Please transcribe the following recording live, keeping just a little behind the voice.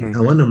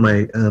one of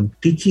my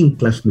teaching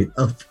classmates,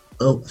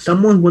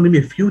 someone going to be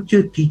a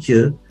future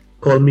teacher,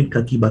 called me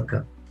kaki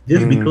bakar.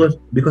 Just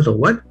because of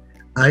what?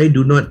 I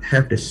do not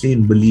have the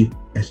same belief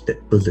as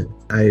that person.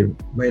 I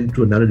went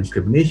through another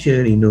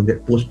discrimination,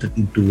 get posted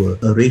into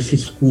a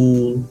racist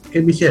school.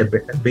 Can we say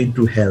I've been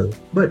through hell?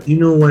 But you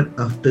know what?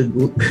 After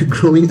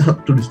growing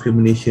up through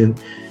discrimination,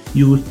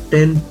 you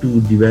tend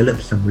to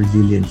develop some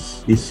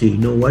resilience. They say, you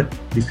know what?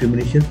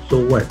 Discrimination,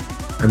 so what?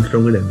 I'm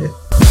stronger than that.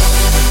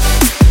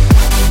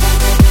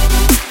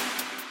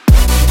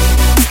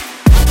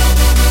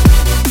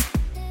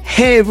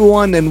 Hey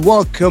everyone, and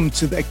welcome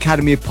to the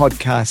Academy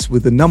Podcast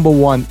with the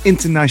 #1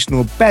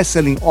 international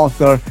best-selling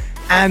author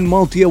and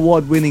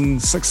multi-award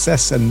winning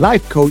success and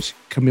life coach,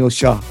 Kamil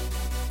Shah.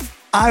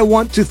 I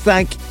want to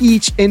thank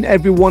each and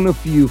every one of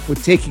you for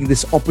taking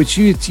this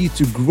opportunity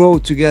to grow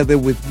together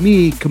with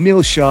me,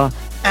 Kamil Shah,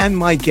 and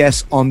my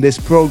guests on this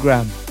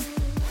program.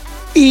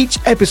 Each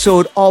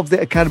episode of the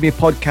Academy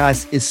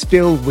Podcast is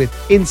filled with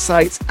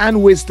insights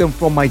and wisdom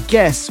from my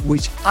guests,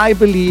 which I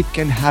believe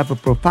can have a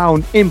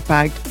profound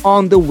impact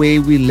on the way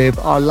we live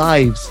our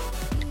lives.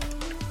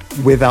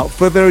 Without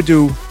further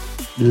ado,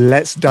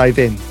 let's dive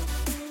in.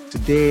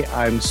 Today,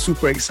 I'm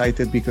super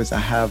excited because I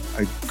have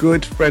a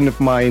good friend of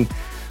mine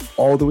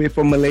all the way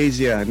from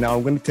Malaysia. Now,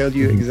 I'm going to tell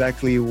you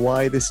exactly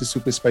why this is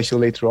super special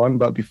later on.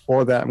 But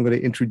before that, I'm going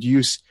to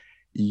introduce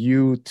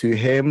you to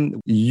him.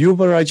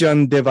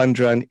 Yuvarajan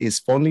Devandran is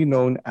fondly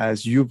known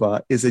as Yuva,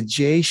 is a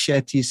J.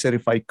 Shetty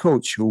certified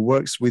coach who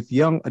works with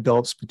young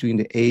adults between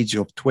the age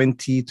of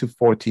 20 to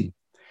 40.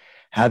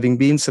 Having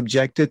been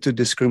subjected to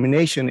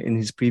discrimination in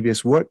his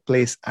previous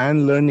workplace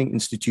and learning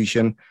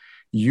institution,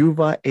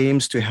 Yuva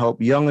aims to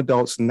help young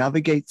adults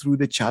navigate through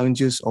the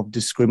challenges of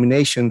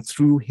discrimination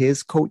through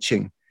his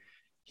coaching.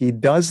 He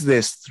does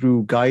this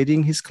through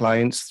guiding his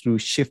clients through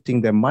shifting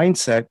their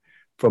mindset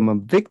from a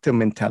victim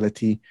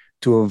mentality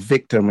to a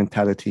victor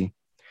mentality.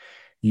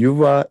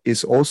 Yuva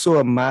is also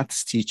a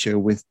maths teacher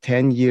with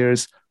 10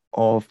 years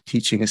of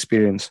teaching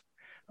experience.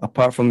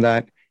 Apart from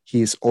that,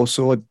 he is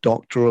also a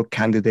doctoral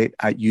candidate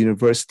at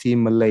University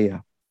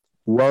Malaya.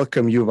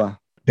 Welcome, Yuva.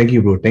 Thank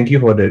you, bro. Thank you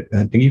for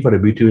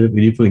the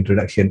beautiful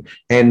introduction.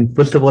 And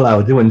first of all, I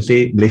just want to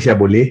say Malaysia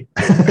boleh.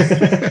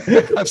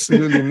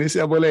 Absolutely,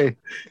 Malaysia boleh.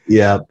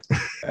 Yeah.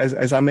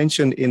 As I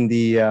mentioned in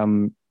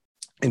the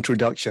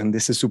introduction,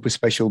 this is super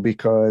special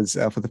because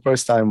for the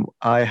first time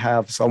I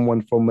have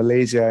someone from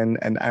Malaysia,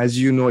 and as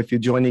you know, if you're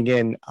joining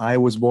in, I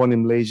was born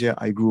in Malaysia,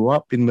 I grew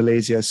up in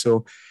Malaysia,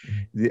 so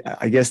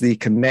I guess the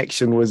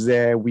connection was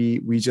there.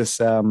 We just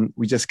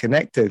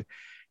connected.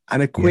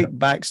 And a quick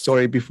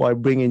backstory before I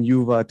bring in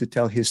Yuva to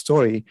tell his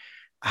story.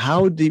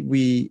 How did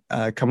we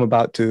come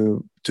about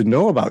to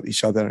know about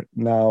each other?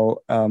 Now,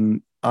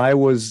 I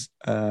was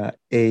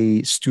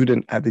a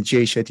student at the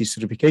J. Shetty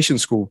Certification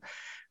School.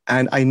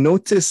 And I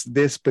noticed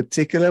this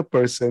particular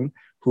person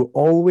who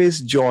always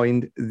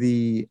joined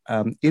the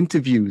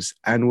interviews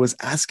and was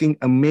asking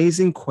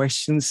amazing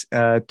questions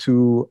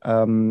to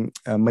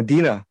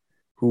Medina,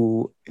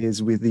 who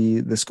is with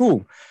the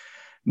school.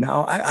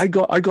 Now I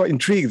got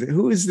intrigued.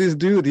 Who is this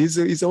dude?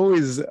 He's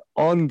always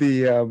on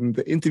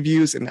the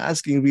interviews and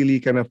asking really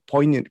kind of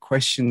poignant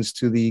questions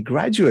to the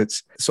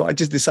graduates. So I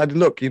just decided,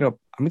 look,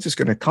 I'm just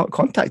going to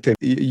contact him.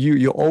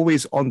 You're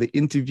always on the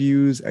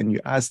interviews and you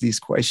ask these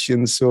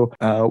questions. So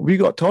we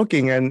got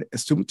talking, and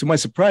to my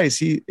surprise,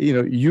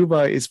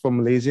 Yuva is from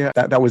Malaysia.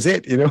 That was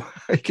it.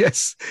 I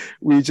guess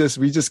we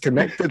just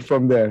connected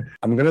from there.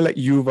 I'm going to let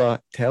Yuva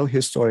tell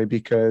his story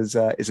because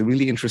it's a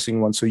really interesting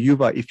one. So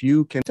Yuva, if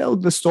you can tell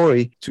the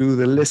story to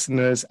the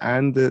listeners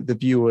and the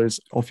viewers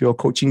of your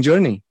coaching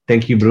journey.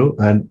 Thank you, bro.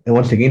 And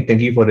once again,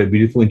 thank you for the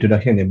beautiful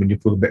introduction and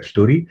beautiful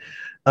backstory.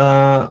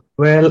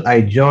 Well, I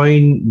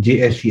joined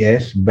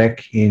JSCS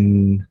back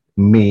in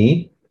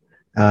May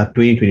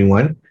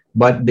 2021,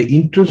 but the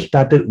interest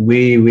started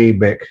way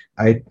back.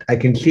 I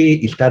can say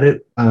it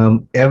started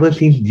ever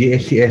since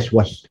JSCS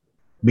was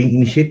being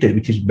initiated,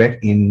 which is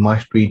back in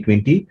March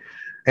 2020.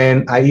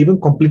 And I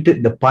even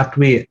completed the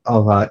pathway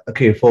of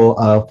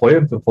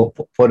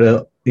for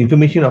the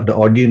information of the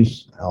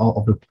audience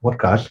of the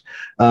podcast.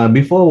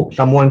 Before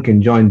someone can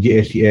join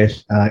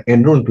JSCS,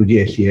 enroll to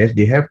JSCS,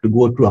 they have to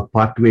go through a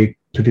pathway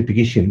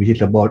certification, which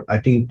is about, I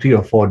think, 3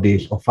 or 4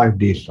 days or 5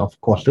 days of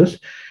courses.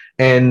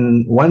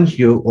 And once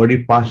you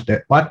already passed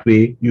that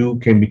pathway, you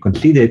can be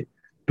considered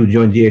to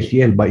join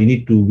JSCS, but you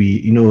need to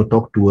be,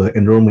 talk to an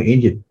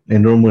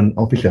enrollment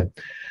officer.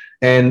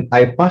 And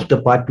I passed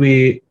the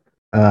pathway.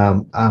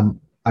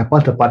 I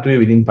passed the pathway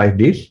within 5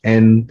 days,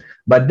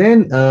 but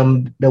then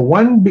the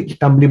one big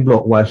stumbling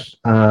block was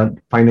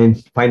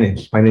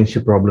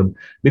financial problem,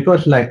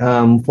 because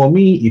for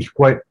me it's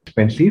quite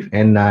expensive,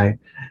 and I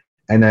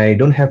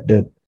don't have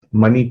the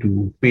money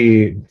to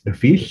pay the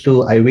fees,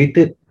 so I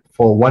waited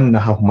for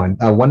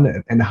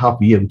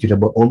 1.5 year, which is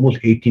about almost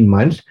 18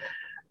 months.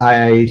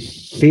 I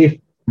saved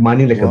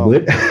money like a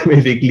bird,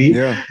 basically,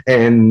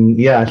 and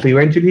so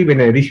eventually when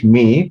I reached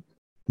May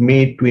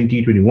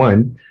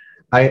 2021.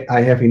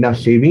 I have enough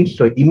savings,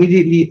 so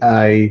immediately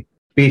I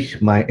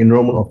page my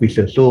enrollment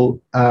officer.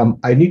 So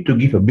I need to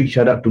give a big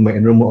shout out to my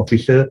enrollment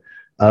officer,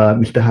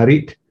 Mr.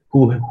 Harit,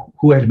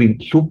 who has been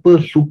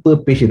super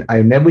patient.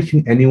 I've never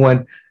seen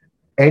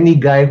any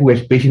guy who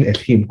has patient as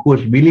him, who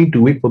was willing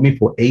to wait for me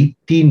for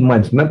 18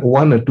 months, not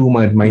 1 or 2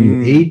 months, mind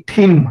you,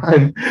 18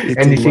 months.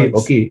 And he 18 said,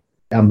 months. okay,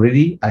 I'm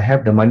ready. I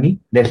have the money.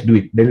 Let's do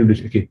it. Let's do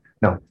this. Okay,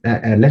 now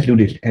let's do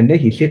this. And then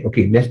he said,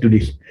 okay, let's do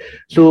this.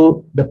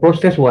 So the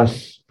process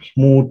was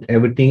smooth,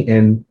 everything.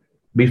 And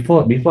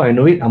before I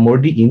know it, I'm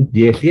already in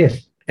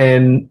JSCS.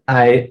 And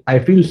I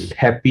feel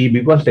happy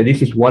because that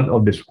this is one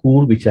of the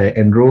school which I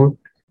enrolled,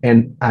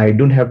 and I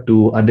don't have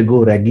to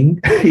undergo ragging.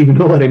 You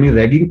know what I mean,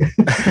 ragging?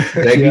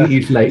 Ragging Yeah.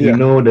 is like, Yeah.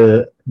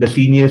 the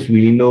seniors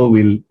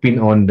will pin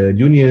on the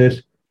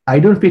juniors. I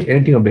don't face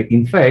anything of that.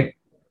 In fact,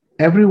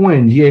 everyone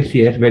in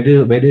GSCS,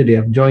 whether they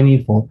have joined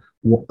in for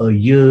over a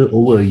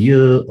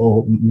year,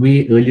 or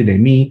way earlier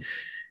than me,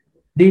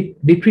 they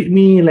treat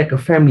me like a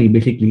family,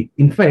 basically.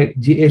 In fact,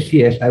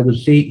 GSCS, I would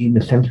say in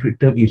the Sanskrit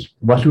term, is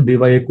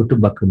Vasudevaya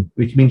Kutubakam,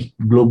 which means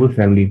global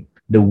family.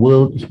 The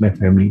world is my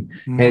family.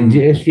 And Mm.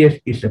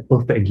 JSCS is a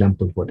perfect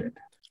example for that.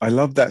 I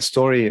love that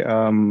story.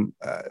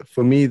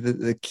 For me,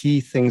 the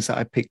key things that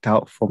I picked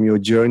out from your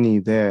journey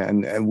there,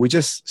 and we're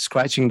just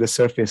scratching the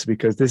surface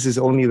because this is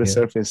only the Yeah.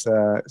 surface.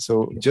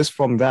 So just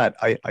from that,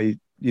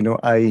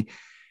 I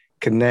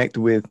connect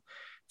with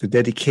the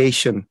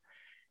dedication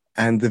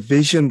and the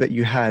vision that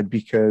you had,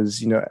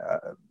 because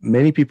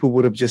many people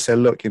would have just said,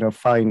 look,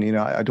 fine,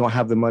 I don't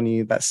have the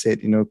money, that's it,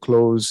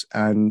 close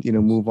and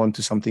move on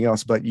to something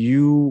else. But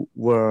you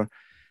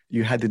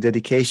had the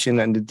dedication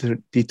and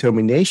the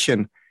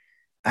determination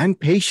and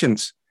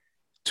patience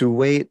to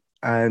wait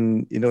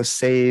and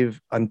save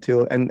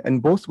until,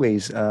 and both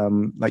ways,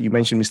 like you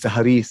mentioned, Mr.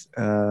 Harith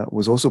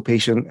was also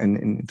patient and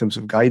in terms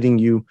of guiding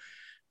you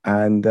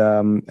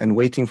and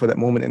waiting for that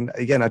moment. And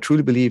again, I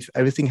truly believe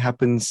everything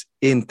happens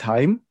in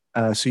time.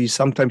 So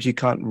sometimes you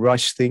can't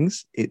rush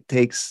things. It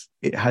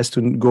has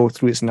to go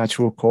through its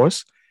natural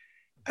course.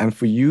 And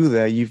for you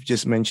there, you've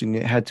just mentioned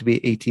it had to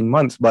be 18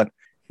 months, but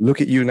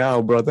look at you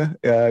now, brother.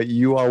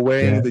 You are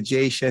wearing the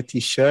Jay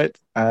Shetty shirt,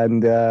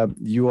 and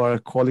you are a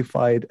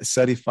qualified,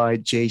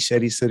 certified Jay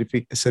Shetty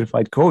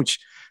certified coach.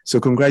 So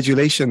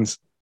congratulations.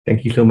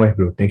 Thank you so much,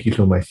 bro. Thank you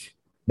so much.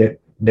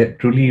 That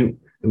truly,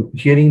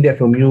 hearing that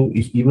from you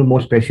is even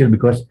more special,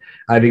 because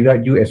I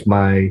regard you as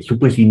my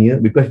super senior,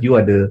 because you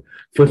are the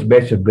first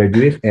batch of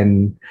graduates.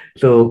 And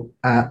so,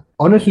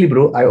 honestly,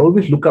 bro, I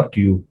always look up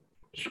to you.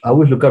 I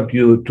always look up to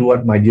you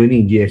throughout my journey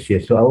in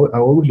GSCS. So I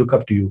always look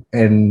up to you,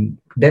 and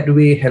that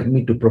way helped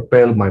me to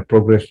propel my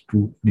progress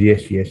to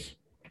GSCS.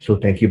 So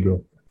thank you,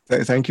 bro.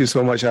 Thank you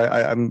so much.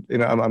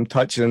 I'm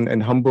touched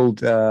and humbled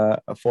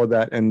for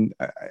that, and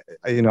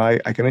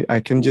I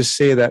can just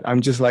say that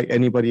I'm just like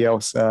anybody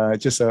else,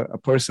 just a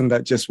person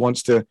that just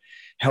wants to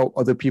help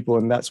other people,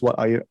 and that's what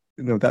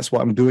that's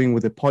what I'm doing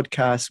with the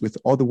podcast, with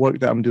all the work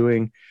that I'm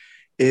doing.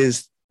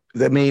 Is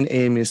the main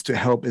aim is to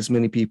help as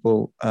many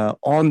people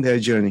on their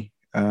journey,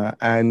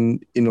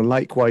 and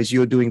likewise,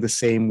 you're doing the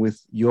same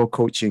with your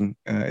coaching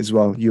as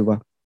well,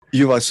 Yuva.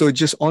 So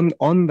just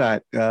on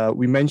that,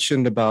 we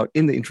mentioned about,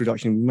 in the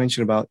introduction, we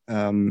mentioned about,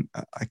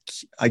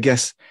 I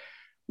guess,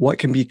 what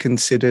can be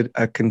considered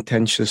a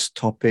contentious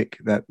topic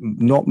that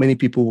not many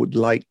people would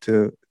like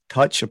to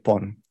touch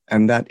upon,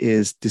 and that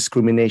is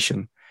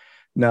discrimination.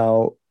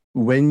 Now,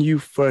 when you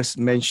first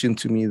mentioned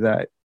to me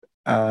that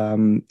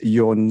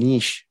your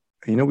niche,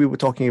 we were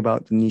talking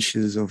about the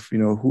niches of,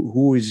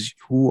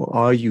 who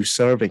are you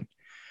serving?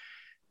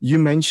 You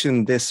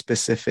mentioned this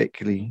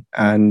specifically,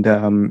 and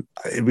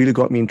it really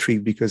got me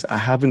intrigued, because I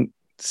haven't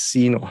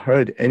seen or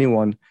heard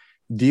anyone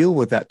deal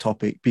with that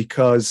topic,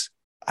 because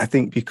I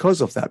think because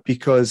of that,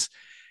 because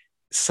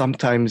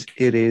sometimes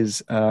it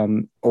is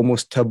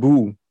almost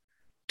taboo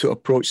to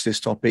approach this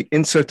topic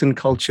in certain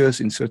cultures,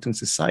 in certain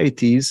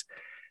societies.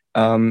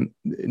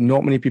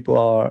 Not many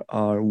people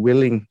are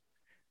willing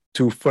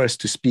to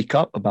speak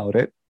up about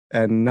it,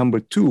 and number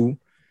two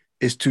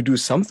is to do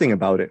something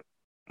about it.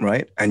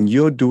 Right. And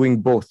you're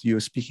doing both. You're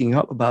speaking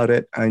up about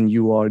it and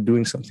you are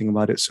doing something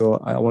about it. So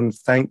I want to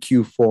thank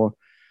you for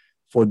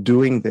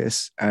doing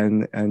this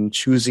and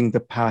choosing the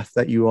path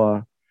that you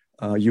are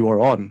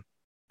on.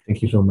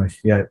 Thank you so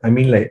much. Yeah, I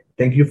mean, like,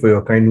 thank you for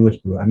your kind words,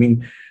 bro. I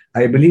mean,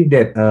 I believe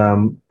that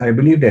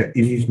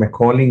it is my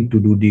calling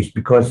to do this,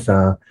 because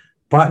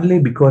partly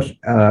because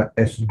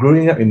as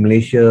growing up in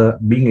Malaysia,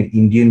 being an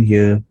Indian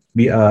here,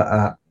 we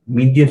are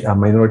Indians are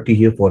minority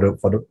here for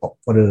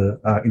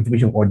the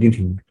information audience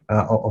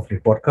of the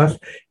podcast.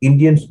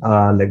 Indians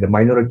are like the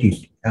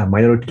minorities in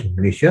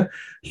Malaysia.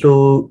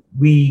 So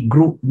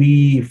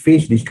we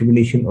face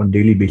discrimination on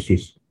daily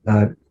basis.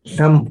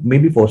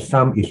 Maybe for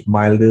some is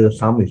milder,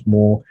 some is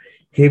more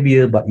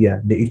heavier, but yeah,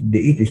 there is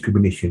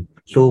discrimination.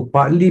 So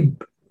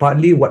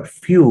partly what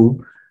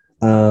fuel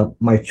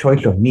my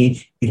choice of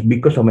niche is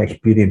because of my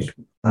experience.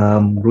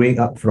 Growing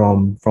up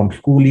from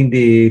schooling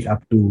days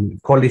up to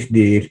college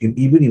days, and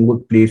even in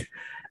workplace,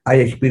 I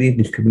experience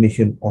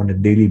discrimination on a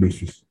daily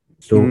basis.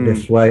 So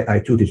that's why I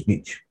chose this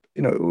niche.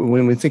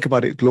 when we think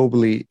about it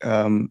globally,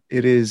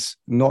 it is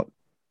not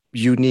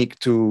unique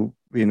to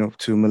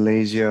to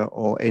Malaysia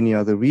or any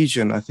other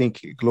region. I think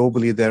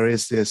globally there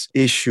is this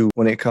issue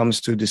when it comes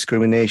to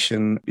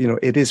discrimination.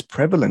 It is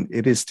prevalent.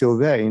 It is still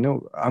there.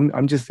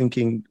 I'm just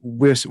thinking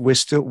we're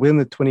in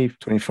the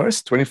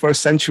 21st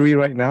century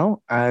right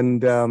now,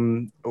 and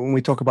when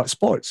we talk about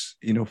sports,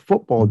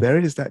 football, there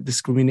is that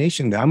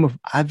discrimination there. I'm an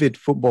avid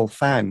football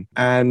fan,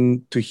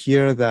 and to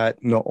hear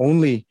that not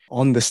only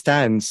on the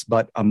stands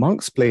but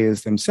amongst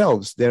players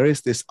themselves, there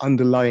is this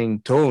underlying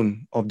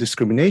tone of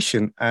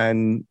discrimination.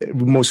 And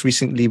most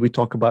recently, we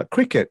talk about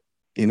cricket,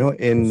 in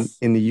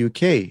the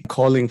UK,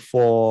 calling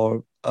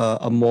for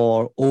a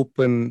more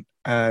open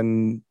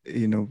and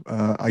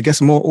I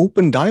guess more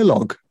open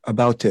dialogue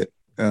about it.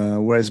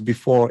 Whereas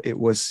before it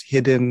was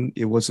hidden,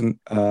 it wasn't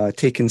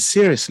taken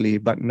seriously,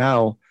 but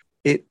now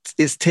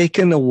it's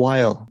taken a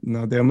while.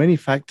 Now there are many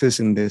factors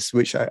in this,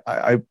 which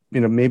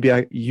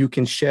you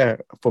can share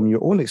from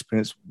your own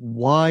experience.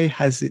 Why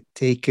has it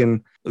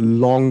taken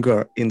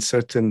longer in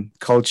certain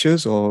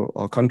cultures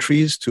or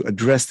countries to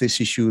address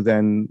this issue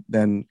than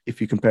if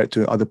you compare it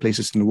to other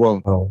places in the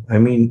world? Oh, I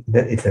mean,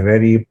 that is a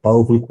very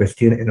powerful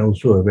question and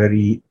also a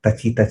very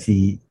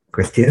touchy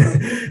question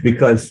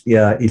because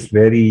it's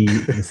very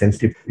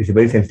sensitive. It's a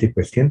very sensitive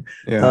question.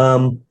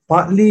 Yeah.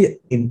 Partly,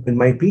 in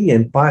my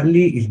opinion,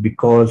 partly is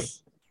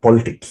because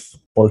politics.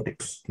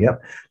 Yeah.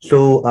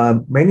 So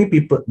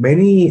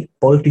many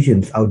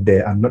politicians out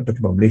there, I'm not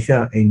talking about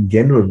Malaysia in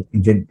general.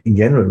 In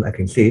general, I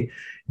can say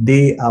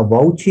they are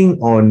vouching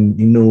on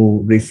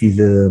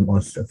racism or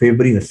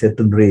favoring a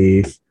certain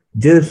race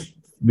just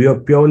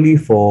purely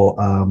for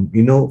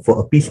for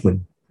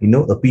appeasement.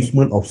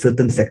 Appeasement of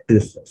certain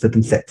sectors,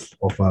 certain sects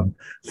of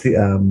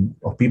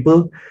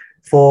people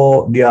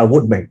for their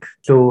vote bank.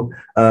 So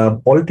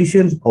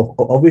politicians,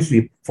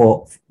 obviously,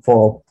 for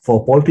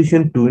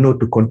politician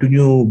to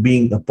continue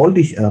being a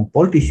politician,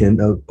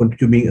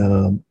 continue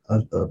being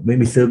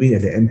maybe serving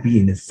as an MP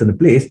in a certain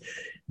place,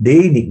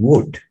 they need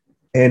vote.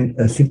 And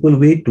a simple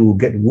way to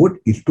get vote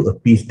is to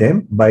appease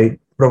them by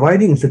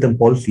providing certain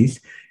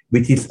policies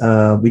which is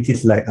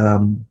like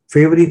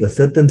favoring a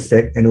certain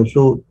sect and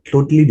also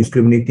totally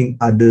discriminating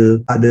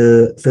other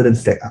certain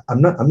sect.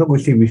 I'm not going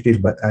to say which is,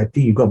 but I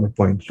think you got my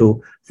point.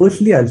 So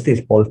firstly, I'll say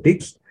it's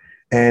politics,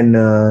 and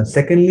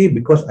secondly,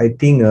 because I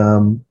think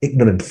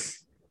ignorance.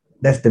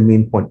 That's the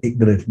main point,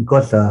 ignorance.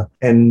 Because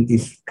and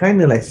it's kind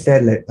of like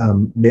said, like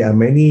there are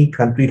many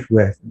countries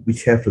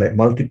which have like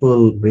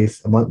multiple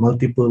races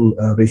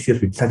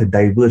with such a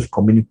diverse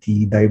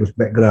community, diverse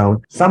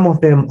background. Some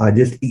of them are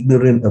just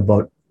ignorant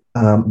about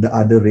the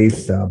other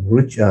race,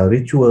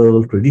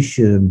 ritual,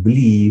 tradition,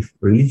 belief,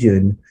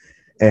 religion,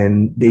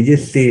 and they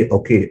just say,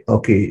 okay,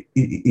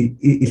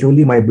 it's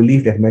only my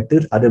belief that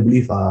matters. Other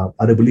belief are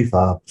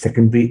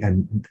secondary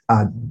and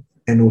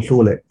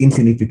also like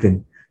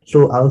insignificant.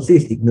 So I'll say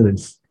it's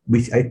ignorance,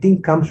 which I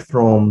think comes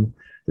from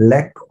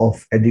lack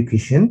of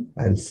education.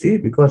 I'll say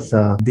because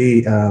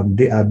they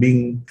are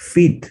being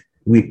fed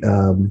with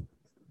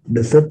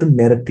the certain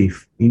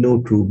narrative,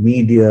 through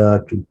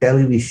media, through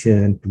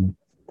television, to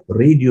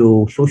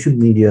radio, social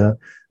media.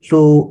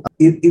 So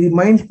it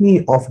reminds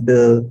me of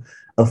a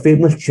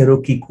famous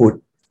Cherokee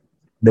quote,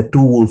 the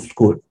two wolves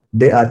quote.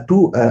 There are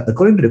two,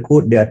 according to the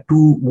quote, there are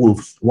two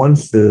wolves.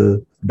 One's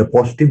the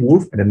positive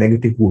wolf and the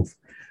negative wolf.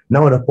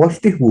 Now the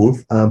positive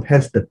wolf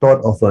has the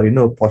thought of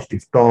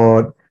positive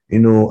thought,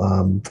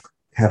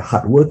 have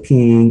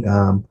hardworking,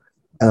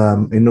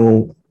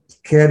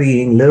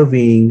 caring,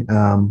 loving,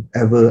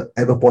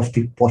 ever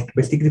positive,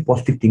 basically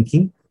positive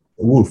thinking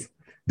wolf.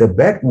 The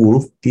bad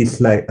wolf is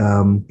like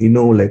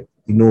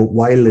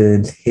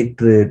violence,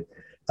 hatred,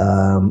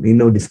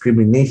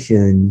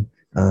 discrimination,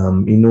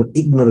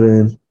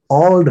 ignorance.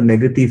 All the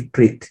negative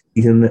trait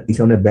is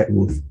on a bad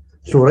wolf.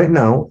 So right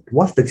now,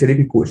 what's the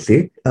Cherokee quote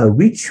say?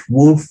 Which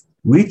wolf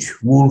will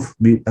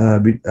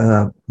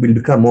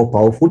become more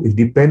powerful? It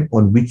depends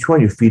on which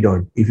one you feed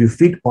on. If you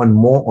feed on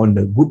more on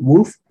the good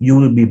wolf, you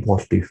will be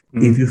positive.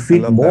 If you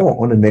feed more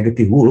on a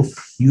negative wolf,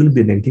 you will be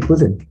a negative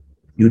person.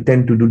 You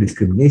tend to do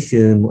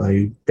discrimination, or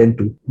you tend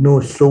to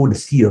sow the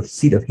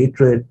seed of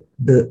hatred.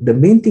 The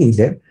main thing is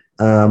that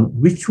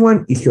which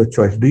one is your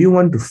choice? Do you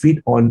want to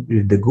feed on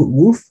the good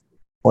wolf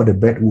or the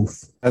bad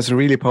wolf? That's a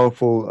really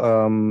powerful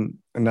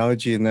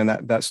analogy, and then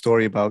that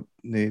story about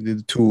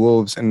the two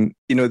wolves. And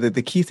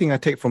the key thing I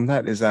take from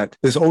that is that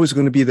there's always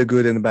going to be the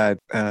good and the bad,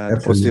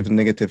 the positive and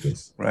negative,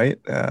 yes. Right?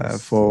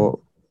 Yes.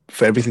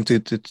 For everything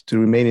to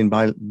remain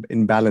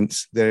in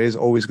balance, there is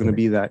always going to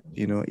be that.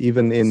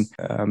 Even in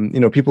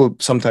people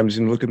sometimes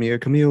look at me,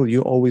 Camille,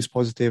 you're always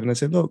positive, and I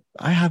say, look,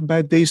 I have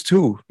bad days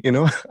too.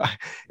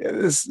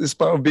 It's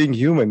part of being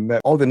human.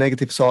 That all the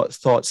negative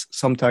thoughts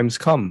sometimes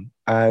come,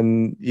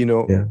 and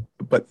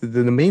But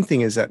the main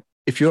thing is that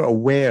if you're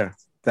aware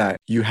that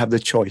you have the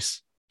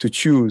choice to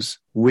choose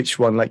which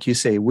one, like you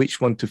say,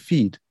 which one to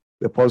feed,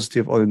 the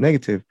positive or the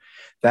negative,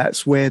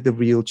 that's where the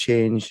real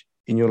change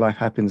in your life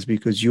happens,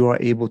 because you are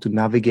able to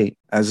navigate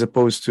as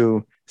opposed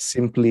to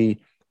simply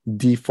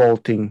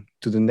defaulting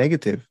to the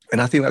negative. And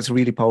I think that's a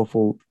really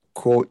powerful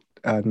quote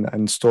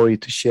and story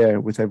to share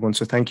with everyone.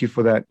 So thank you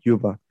for that,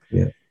 Yuva.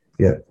 Yeah.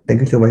 Yeah. Thank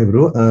you so much,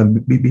 bro.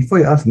 Before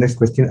you ask the next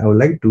question, I would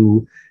like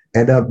to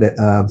add up that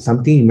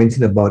something you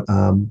mentioned about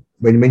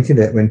when you mentioned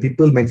that when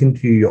people mention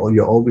to you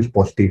you're always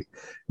positive,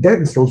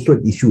 that is also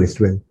an issue as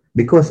well.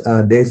 Because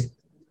there's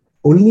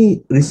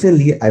only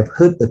recently I've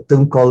heard a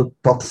term called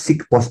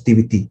toxic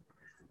positivity.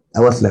 I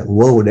was like,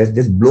 whoa, that's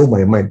just blow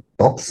my mind.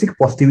 Toxic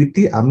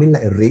positivity? I mean,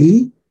 like,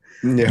 really?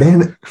 Yeah.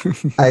 Then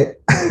I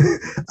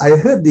I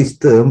heard this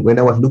term when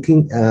I was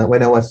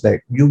when I was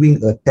like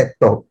viewing a TED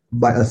talk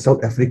by a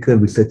South African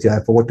researcher.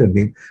 I forgot her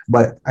name,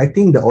 but I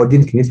think the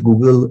audience can just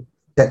Google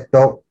TED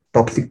talk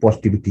toxic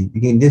positivity.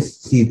 You can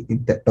just see it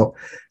in TED talk.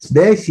 So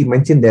there she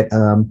mentioned that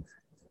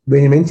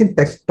when you mention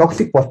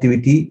toxic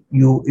positivity,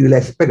 you will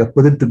expect a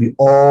person to be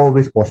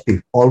always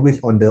positive,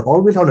 always on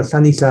the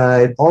sunny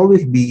side,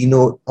 always be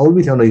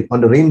always on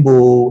the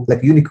rainbow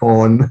like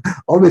unicorn,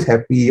 always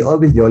happy,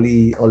 always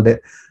jolly, all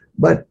that.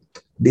 But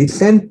they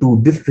tend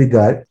to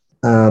disregard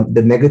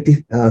the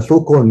negative,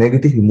 so-called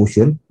negative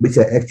emotion, which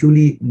are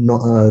actually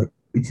not,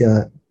 which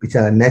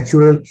are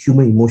natural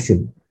human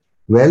emotion.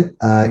 Well,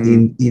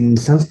 in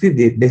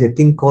Sanskrit, there's a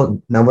thing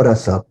called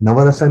Navarasa.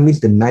 Navarasa means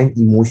the 9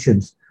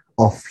 emotions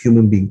of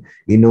human being.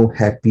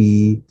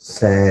 Happy,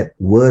 sad,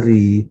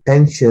 worry,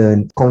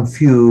 tension,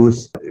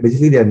 confused.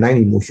 Basically, there are 9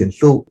 emotions.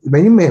 So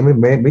when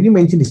you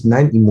mention these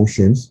 9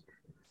 emotions,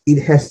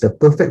 it has the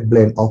perfect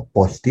blend of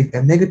positive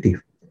and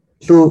negative.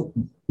 So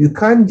you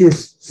can't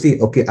just say,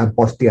 okay, I'm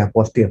positive, I'm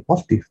positive, I'm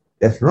positive.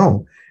 That's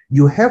wrong.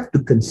 You have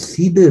to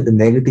consider the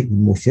negative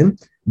emotion,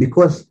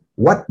 because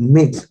what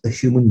makes a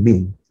human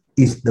being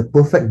is the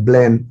perfect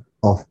blend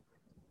of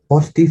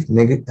positive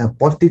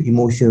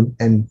emotion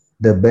and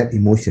the bad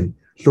emotion.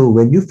 So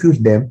when you fuse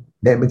them,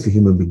 that makes a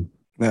human being.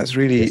 That's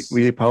really,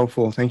 really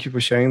powerful. Thank you for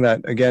sharing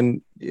that.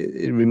 Again,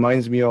 it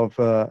reminds me of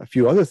a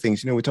few other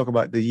things. We talk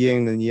about the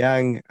yin and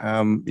yang.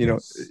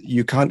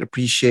 You can't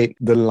appreciate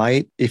the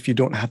light if you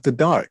don't have the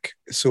dark.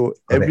 So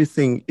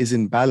everything is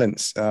in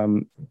balance.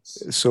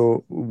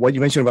 So what you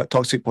mentioned about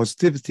toxic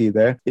positivity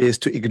there is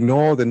to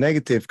ignore the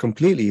negative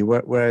completely,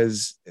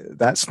 whereas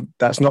that's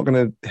not going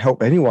to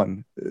help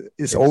anyone.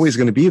 It's always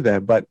going to be there,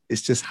 but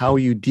it's just how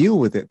you deal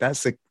with it.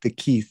 That's the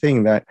key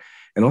thing.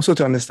 And also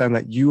to understand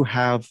that you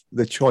have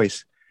the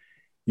choice.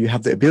 You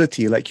have the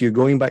ability, like you're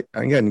going back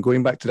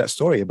to that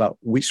story about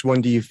which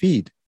one do you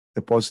feed,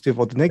 the positive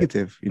or the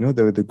negative,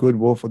 the good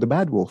wolf or the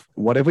bad wolf.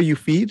 Whatever you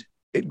feed,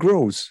 it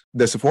grows.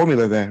 There's a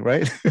formula there,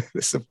 right?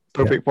 It's a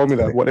perfect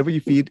formula. Correct. Whatever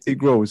you feed, it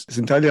grows. It's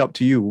entirely up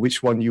to you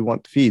which one you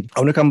want to feed. I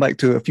want to come back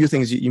to a few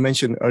things you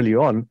mentioned early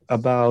on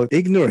about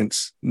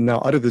ignorance.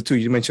 Now, out of the two,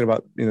 you mentioned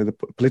about the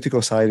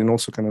political side and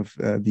also kind of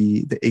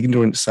the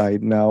ignorant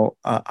side. Now,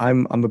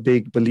 I'm a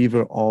big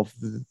believer of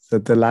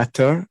the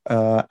latter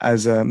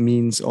as a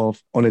means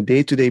of, on a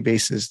day-to-day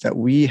basis, that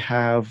we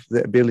have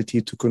the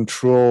ability to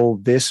control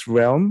this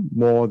realm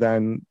more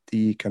than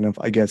the kind of,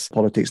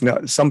 politics. Now,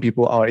 some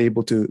people are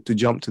able to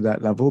jump to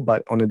that level,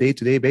 but on a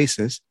day-to-day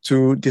basis,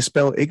 to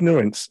dispel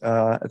ignorance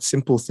at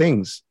simple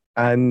things.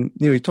 And,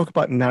 you talk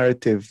about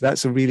narrative.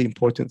 That's a really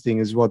important thing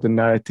as well, the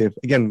narrative.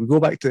 Again, we go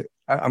back to,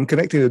 I'm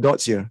connecting the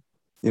dots here.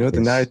 The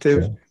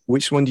narrative,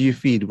 which one do you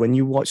feed? When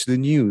you watch the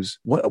news,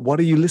 what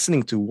are you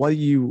listening to? What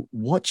are you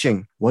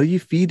watching? What are you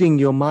feeding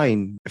your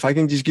mind? If I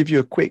can just give you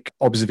a quick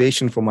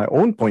observation from my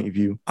own point of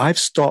view, I've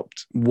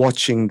stopped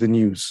watching the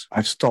news.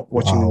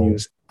 The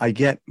news. I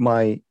get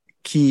my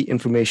key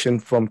information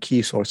from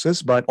key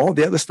sources, but all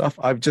the other stuff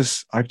I've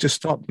just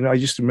stopped. I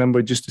used to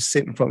remember just to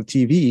sit in front of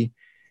the TV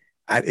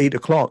at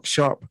 8:00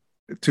 sharp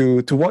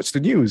to watch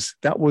the news.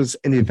 That was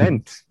an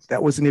event.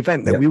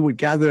 That we would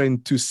gather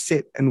and to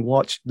sit and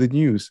watch the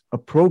news, a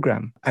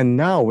program. And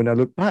now when I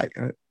look back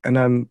and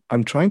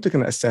I'm trying to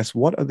kind of assess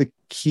what are the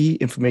key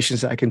information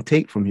that I can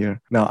take from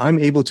here. Now I'm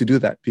able to do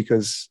that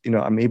because,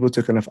 I'm able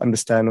to kind of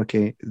understand,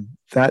 okay,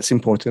 that's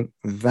important.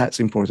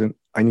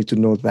 I need to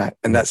know that.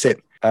 And that's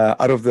it.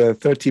 Out of the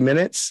 30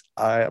 minutes,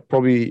 I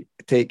probably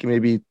take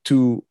maybe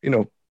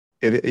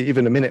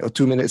even a minute or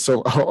 2 minutes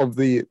of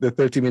the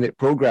 30-minute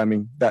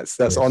programming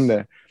that's on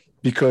there,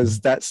 because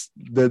that's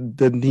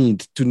the need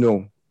to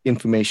know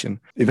information.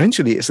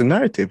 Eventually, it's a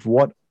narrative.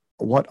 What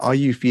are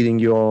you feeding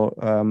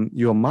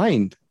your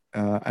mind?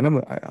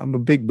 And I'm a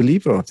big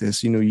believer of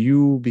this.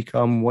 You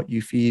become what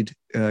you feed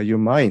your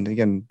mind.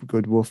 Again,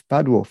 good wolf,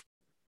 bad wolf.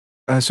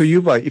 So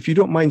Yuva, if you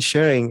don't mind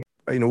sharing,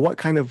 what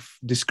kind of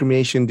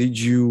discrimination did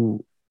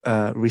you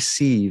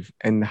receive,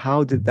 and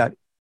how did that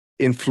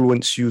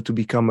influence you to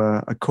become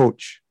a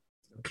coach?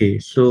 Okay,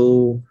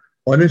 so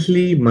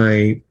honestly,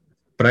 my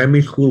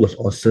primary school was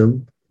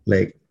awesome.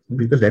 Like,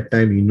 because that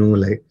time,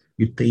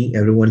 you think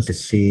everyone's the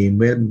same.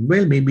 Well,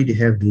 maybe they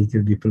have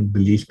different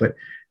beliefs, but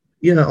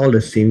all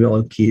the same. We're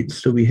all kids,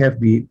 so we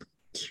have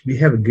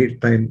a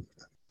great time.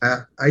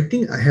 I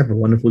think I have a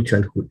wonderful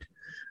childhood,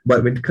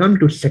 but when it comes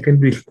to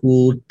secondary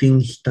school,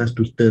 things start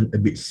to turn a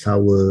bit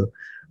sour.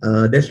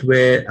 That's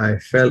where I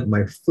felt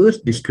my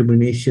first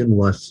discrimination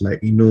was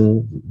like, in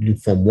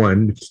Form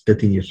 1, which is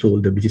 13 years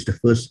old, which is the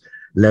first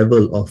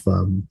level of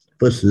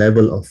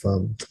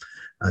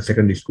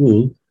secondary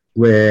school,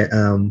 where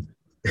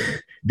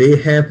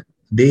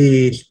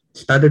they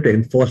started to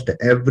enforce that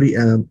every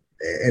an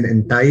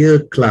entire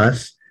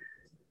class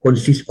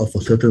consists of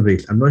a certain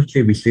race. I'm not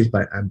sure which race,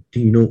 but I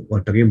think you know what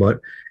I'm talking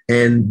about.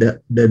 And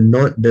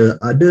the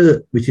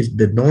other, which is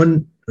the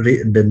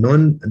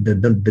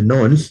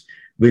nons,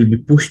 will be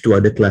pushed to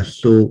other class.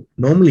 So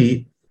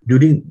normally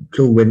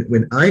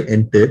when I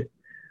entered,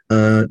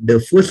 the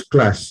first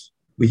class,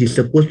 which is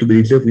supposed to be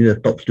reserved in a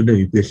top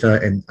student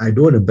UPSR, and I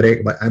don't want to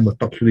brag, but I'm a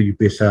top student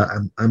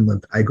UPSR.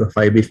 I got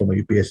 5 A's for my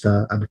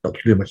UPSR. I'm a top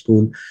student in my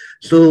school,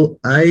 so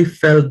I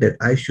felt that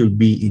I should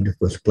be in the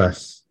first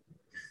class.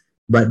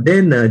 But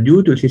then,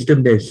 due to the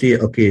system, they say,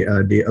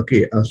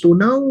 so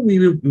now we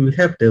will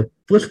have the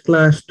first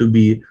class to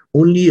be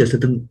only a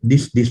certain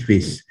this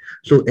phase.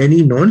 So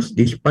any nons,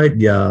 despite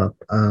their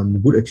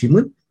good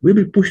achievement, will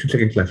be pushed to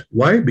second class.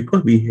 Why?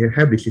 Because we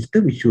have the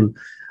system, we should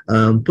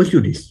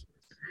pursue this.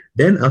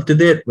 Then after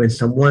that, when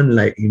someone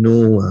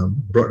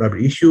brought up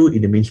the issue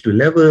in the means to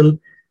level,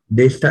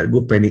 they started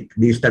panic,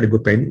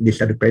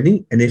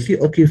 and they say,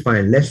 okay,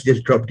 fine, let's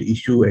just drop the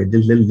issue and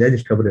let's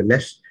just cover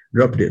let's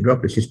drop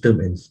the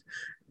system and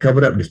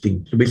cover up this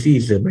thing. So basically,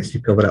 it's a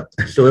massive cover up.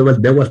 So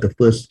that was the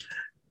first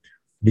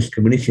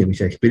discrimination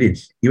which I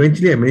experienced.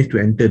 Eventually, I managed to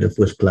enter the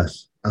first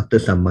class after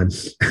some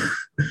months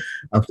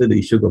after the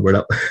issue got brought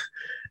up.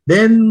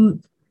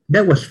 Then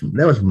that was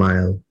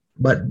mild.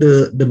 But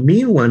the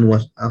main one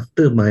was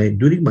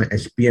during my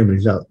SPM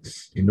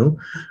results,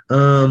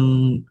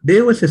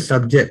 there was a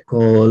subject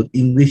called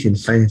English and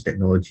Science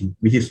Technology,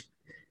 which is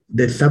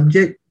the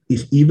subject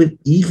is even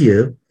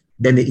easier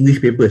than the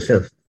English paper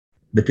itself,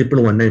 the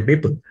 1119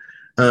 paper.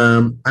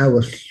 I'm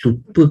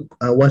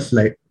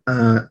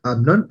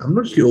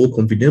not sure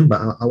overconfident, but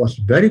I was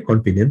very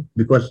confident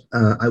because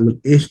I will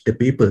ace the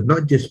paper,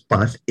 not just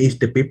pass, ace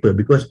the paper,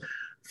 because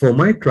for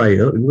my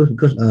trial,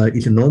 because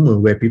it's a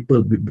normal where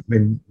people,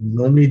 when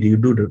normally you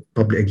do the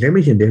public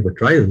examination, they have a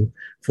trial.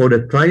 For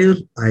the trial,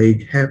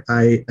 I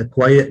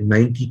acquired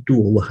 92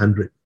 over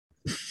 100.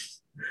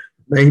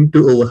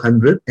 92 over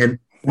 100. And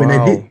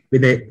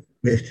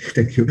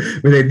thank you.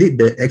 When I did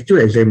the actual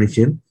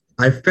examination,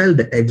 I felt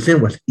the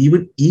exam was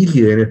even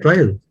easier than a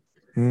trial.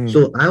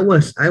 So I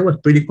was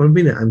pretty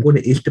confident I'm going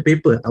to ace the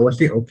paper. I was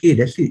saying, okay,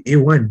 that's it,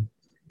 A1,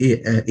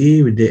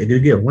 A with the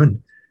aggregate of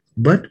 1.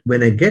 But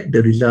when I get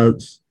the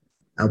results,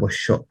 I was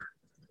shocked.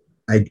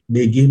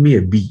 They gave me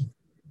a B,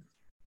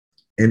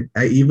 and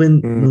I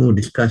even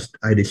discussed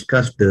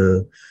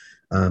the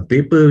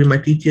paper with my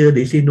teacher.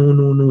 They say,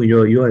 no,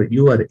 you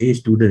are A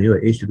student. You are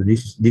A student.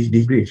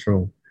 This grade is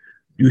wrong.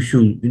 You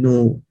should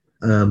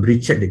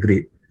recheck the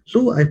grade.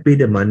 So I paid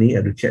the money. I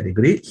rechecked the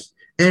grades,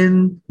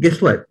 and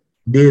guess what?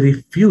 They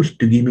refused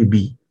to give me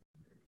B.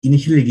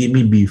 Initially, they gave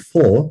me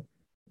B4.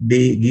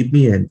 They gave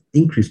me an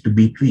increase to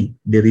B3.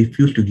 They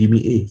refused to give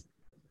me A.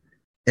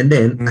 And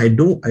then I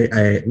do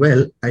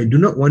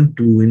not want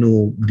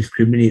to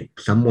discriminate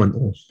someone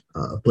else,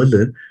 a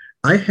person.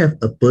 I have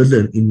a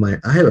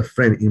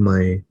friend in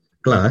my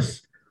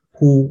class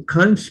who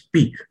can't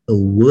speak a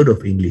word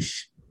of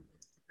English.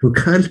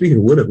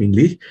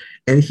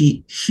 And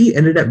she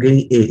ended up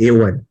getting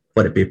A1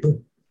 for the paper.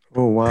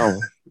 Oh wow.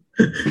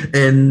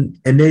 and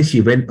then she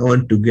went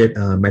on to get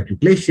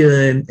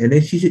matriculation, and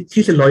then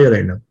she's a lawyer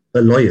right now,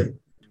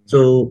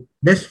 So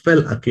that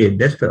felt okay.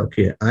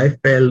 I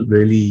felt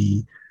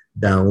really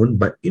down,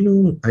 but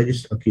I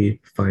just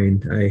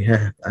fine. I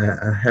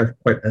have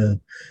quite a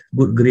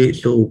good grade,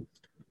 so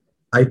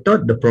I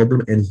thought the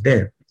problem ends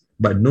there.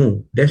 But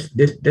no, that's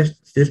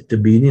just the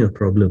beginning of the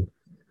problem.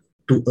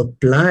 To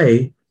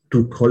apply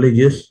to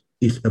colleges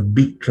is a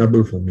big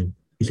trouble for me.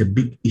 It's a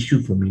big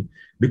issue for me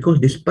because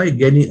despite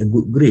getting a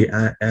good grade,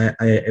 I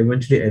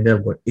eventually ended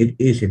up with 8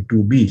 A's and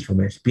 2 B's for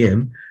my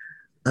SPM.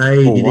 I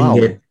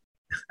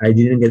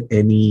didn't get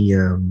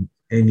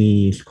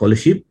any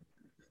scholarship.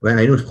 Well,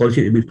 I know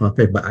scholarship is a bit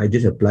far-fetched, but I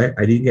just applied.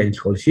 I didn't get any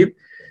scholarship.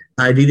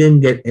 I didn't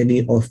get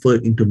any offer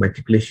into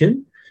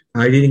matriculation.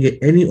 I didn't get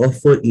any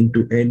offer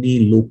into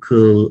any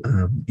local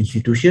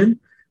institution.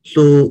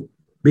 So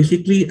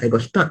basically, I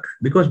got stuck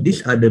because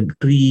these are the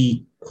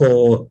 3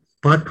 core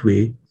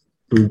pathways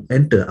to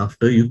enter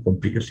after you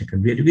complete your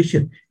secondary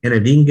education. And I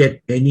didn't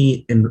get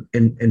any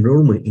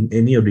enrollment in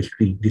any of these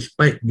 3,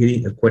 despite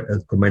getting quite a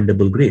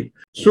commendable grade.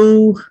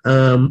 So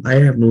I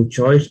have no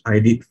choice. I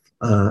did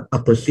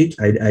upper 6.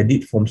 I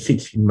did Form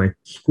 6 in my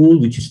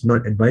school, which is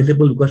not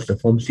advisable because the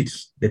Form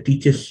 6, the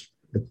teachers,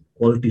 the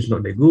quality is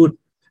not that good.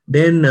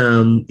 Then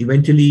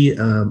eventually,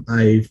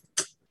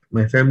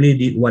 my family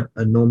did what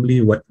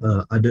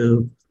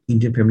other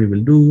Indian family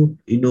will do.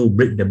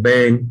 Break the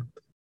bank,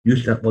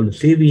 use up all the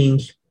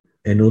savings,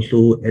 and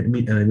also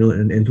enroll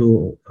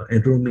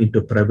me into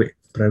a private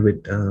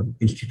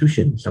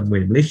institution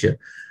somewhere in Malaysia.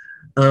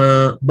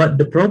 But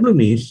the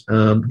problem is,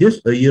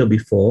 just a year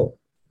before,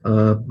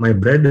 my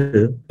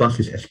brother passed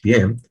his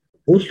SPM,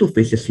 also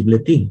faced a similar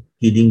thing.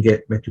 He didn't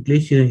get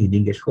matriculation, he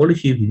didn't get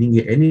scholarship, he didn't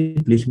get any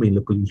placement in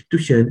local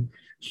institution.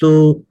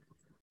 So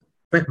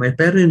my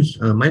parents,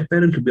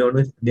 to be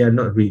honest, they are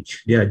not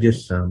rich. They are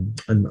just a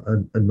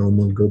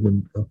normal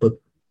government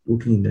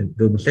working in the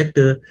government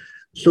sector.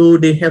 So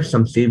they have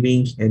some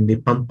savings and they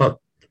pump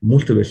up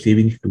most of their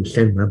savings to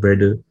send my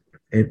brother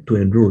and to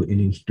enroll in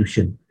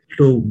institution.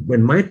 So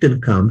when my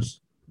turn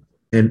comes,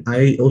 and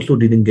I also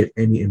didn't get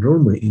any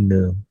enrollment in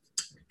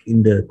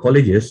the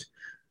colleges.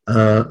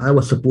 I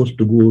was supposed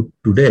to go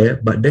to there,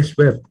 but that's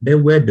where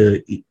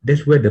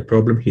the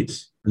problem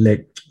hits.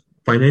 Like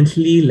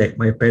financially, like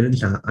my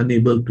parents are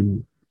unable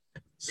to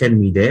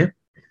send me there.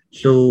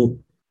 So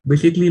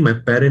basically, my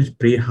parents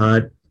pray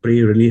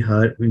really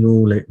hard.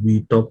 Like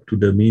we talk to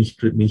the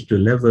ministry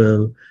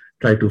level,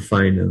 try to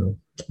find a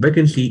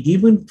vacancy,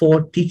 even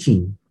for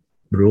teaching,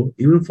 bro.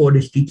 Even for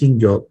this teaching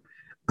job,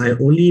 I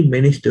only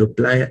managed to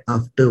apply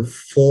after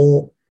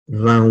 4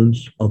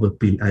 rounds of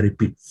appeal. I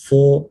repeat,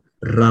 4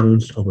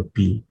 rounds of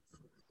appeal.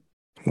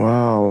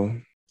 Wow.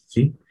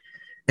 See,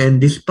 and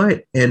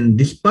despite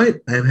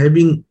I'm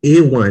having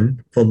A1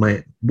 for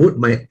my both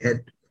my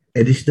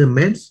additional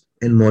maths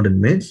and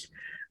modern maths,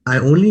 I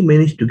only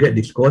managed to get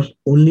this course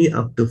only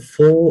after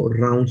 4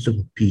 rounds of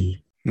appeal,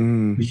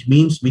 which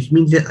means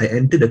that I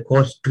entered the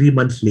course 3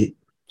 months late.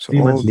 So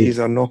 3 months all these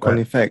late. are knock-on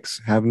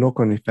effects, have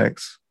knock-on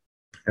effects.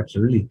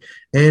 Absolutely.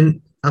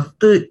 And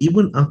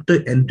even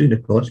after entering the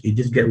course, it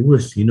just get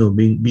worse.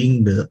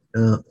 Being the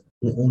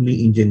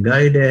only Indian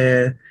guy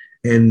there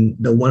and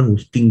the one who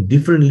think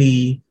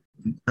differently.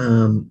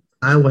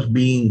 I was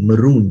being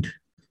marooned.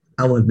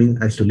 I was being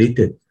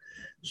isolated.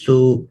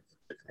 So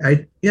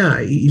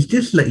it's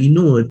just like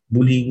a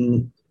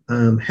bullying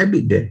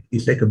habit there.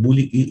 It's like a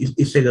bully.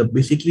 It's like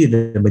basically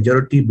the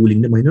majority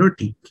bullying the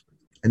minority.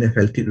 And I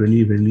felt it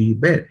really, really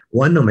bad.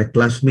 One of my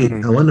classmates,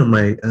 one of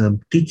my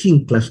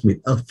teaching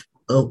classmates,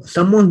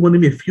 someone going to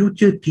be a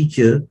future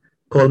teacher,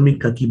 called me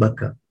kaki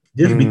baka.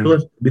 Just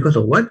because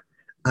of what?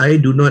 I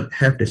do not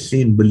have the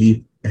same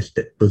belief as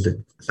that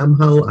person.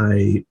 Somehow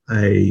and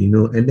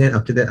then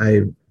after that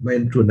I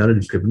went through another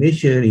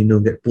discrimination.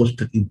 Get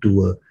posted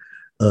into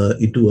a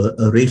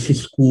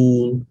racist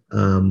school.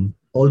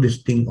 All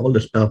this thing, all the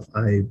stuff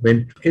I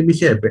went. Let me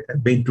say I've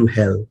been through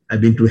hell.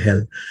 I've been through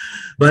hell.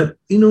 But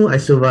I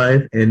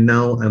survived, and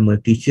now I'm a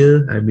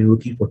teacher. I've been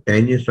working for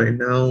 10 years right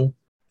now.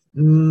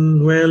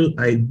 Well,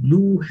 I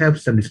do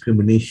have some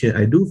discrimination.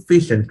 I do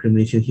face some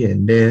discrimination here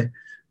and there.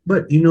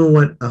 But you know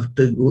what?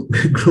 After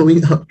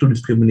growing up to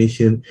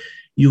discrimination,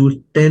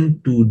 you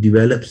tend to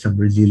develop some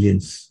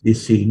resilience. They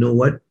say, you know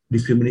what?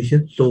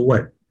 Discrimination, so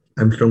what?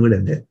 I'm stronger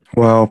than that.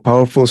 Wow,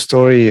 powerful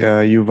story,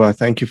 Yuva.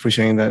 Thank you for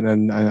sharing that.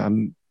 And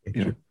I'm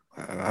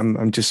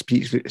just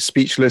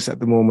speechless at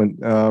the moment.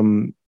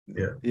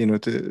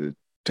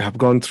 To have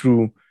gone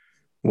through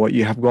what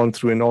you have gone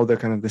through and all the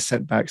kind of the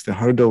setbacks, the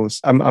hurdles.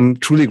 I'm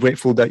truly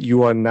grateful that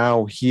you are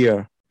now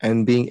here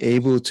and being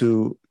able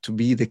to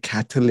be the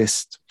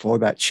catalyst for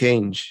that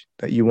change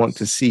that you want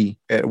to see.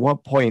 At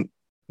what point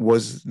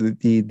was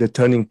the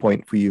turning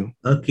point for you?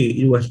 Okay,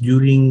 it was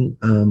during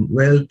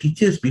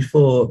teachers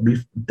before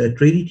the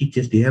trainee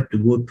teachers, they have to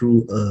go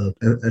through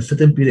a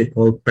certain period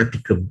called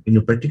practicum.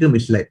 Practicum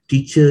is like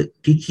teachers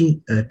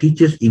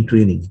in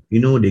training.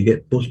 They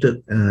get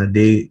posted.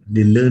 They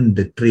learn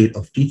the trade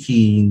of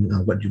teaching,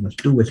 what you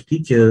must do as a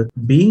teacher.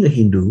 Being a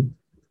Hindu,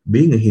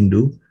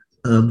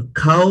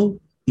 cow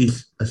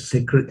is a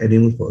sacred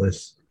animal for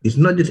us. It's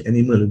not just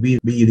animal. We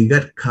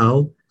regard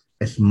cow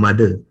as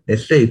mother.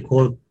 That's why you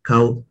call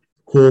cow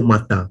ko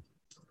mata.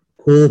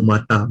 Ko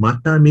mata.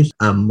 Mata means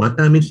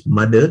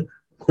mother.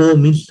 Ko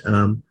means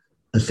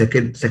a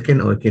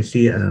second, or I can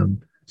say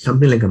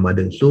something like a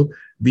mother. So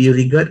we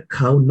regard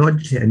cow not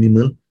just an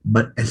animal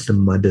but as a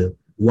mother.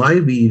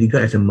 Why we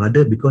regard as a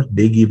mother? Because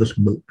they give us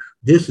milk.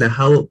 Just like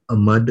how a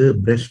mother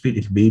breastfeeds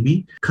its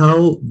baby,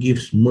 cow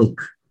gives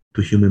milk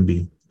to human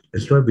being.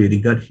 That's why we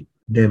regard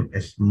them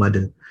as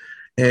mother.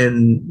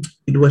 And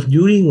it was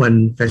during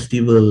one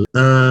festival.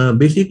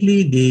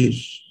 Basically, they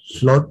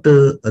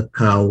slaughter a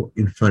cow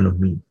in front of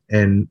me,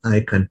 and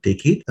I can't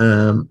take it.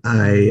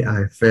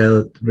 I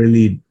felt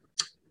really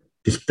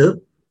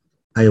disturbed.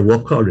 I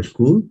walked out of the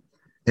school,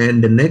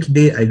 and the next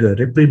day I got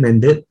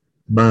reprimanded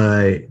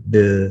by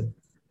the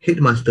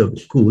headmaster of the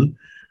school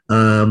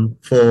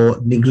for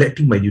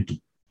neglecting my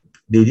duty.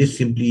 They just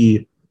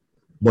simply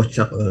watch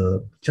up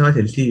a charge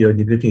and see you're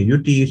neglecting your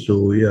duty,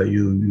 so yeah,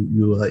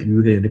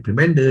 you get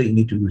reprimanded. You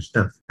need to do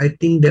stuff. I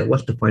think that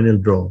was the final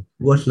draw.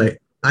 It was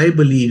like I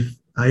believe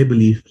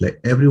like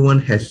everyone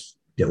has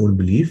their own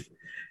belief,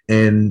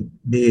 and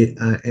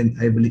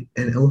I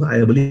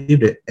believe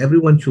that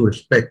everyone should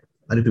respect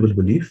other people's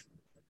belief.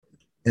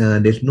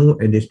 There's no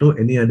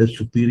any other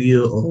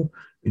superior or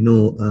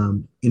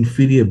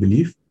inferior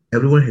belief.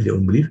 Everyone has their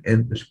own belief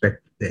and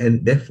respect,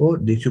 and therefore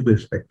they should be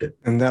respected.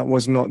 And that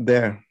was not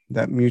there.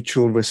 That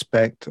mutual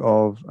respect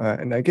of,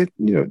 and I get,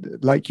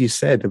 like you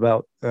said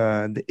about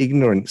the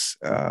ignorance,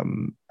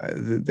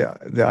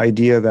 the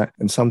idea that,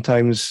 and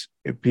sometimes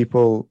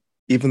people,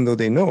 even though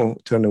they know,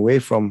 turn away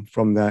from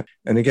that.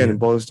 And again, it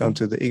boils down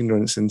to the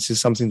ignorance. And this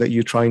is something that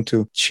you're trying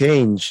to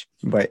change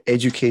by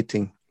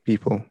educating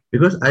people.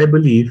 Because I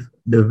believe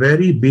the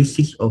very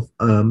basics of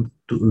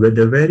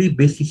the very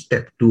basic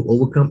step to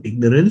overcome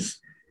ignorance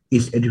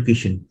is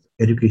education.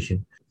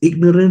 Education.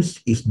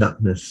 Ignorance is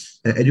darkness.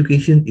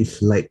 Education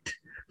is light.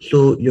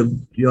 So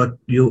you are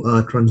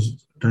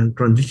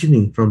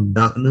transitioning from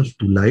darkness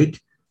to light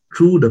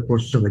through the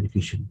process of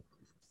education.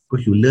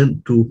 Because you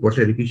learn through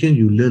process education,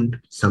 you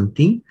learn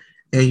something,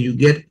 and you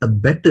get a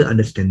better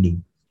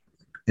understanding,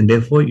 and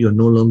therefore you're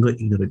no longer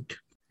ignorant.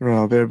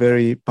 Wow, very,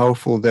 very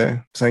powerful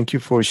there. Thank you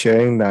for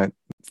sharing that.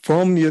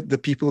 From the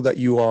people that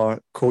you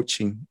are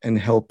coaching and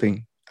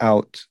helping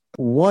out,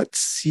 what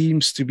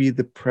seems to be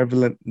the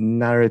prevalent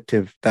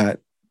narrative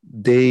that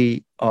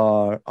they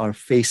are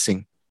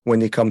facing when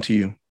they come to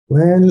you?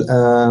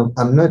 Well,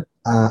 I'm not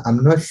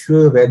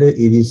sure whether it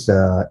is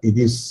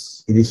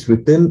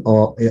written,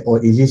 or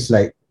it is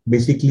like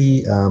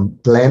basically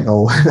planned,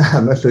 or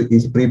I'm not sure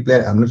it's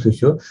pre-planned. I'm not so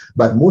sure.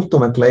 But most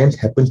of my clients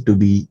happens to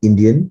be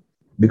Indian,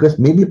 because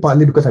maybe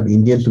partly because I'm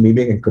Indian, so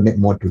maybe I can connect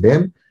more to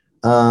them.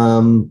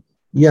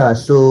 Yeah.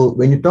 So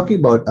when you're talking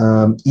about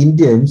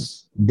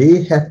Indians,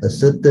 they have a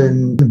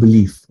certain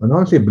belief. I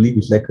don't say belief.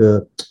 It's like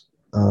a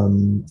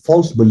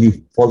false belief.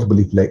 False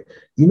belief. Like,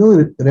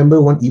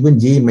 remember when even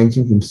Jay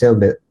mentioned himself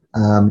that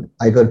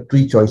I got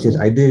three choices: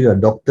 either you're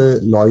a doctor,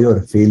 lawyer, or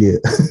a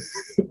failure.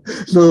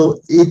 So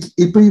it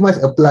pretty much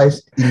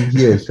applies in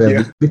here as well.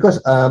 Yeah. Because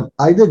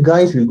either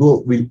guys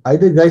will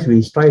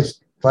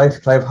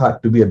strive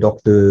hard to be a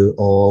doctor,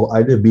 or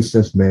either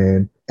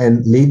businessman,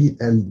 and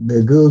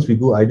the girls will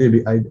go either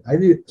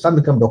some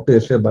become doctor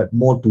as well, but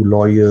more to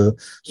lawyer.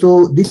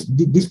 So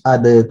these are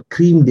the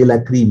cream de la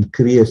cream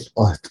careers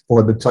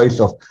for the choice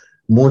of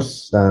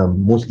most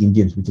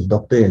Indians, which is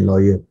doctor and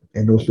lawyer,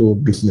 and also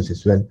business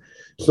as well.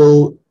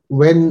 So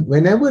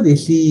whenever they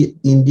see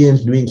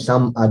Indians doing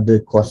some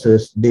other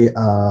courses, they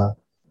are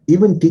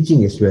even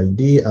teaching as well,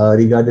 they are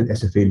regarded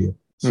as a failure.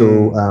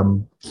 So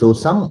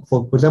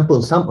for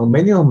example,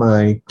 many of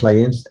my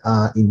clients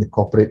are in the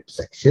corporate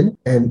section,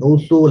 and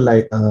also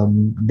like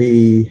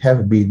they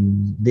have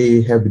been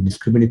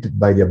discriminated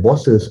by their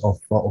bosses of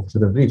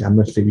certain race. I'm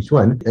not saying which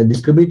one,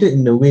 discriminated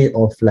in the way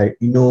of like,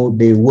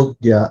 they work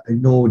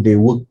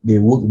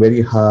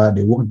very hard,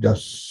 they work their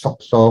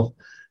socks off,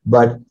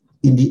 but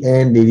in the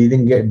end they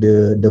didn't get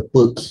the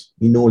perks,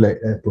 like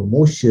a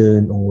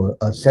promotion or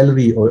a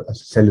salary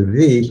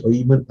raise or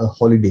even a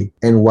holiday,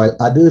 and while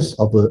others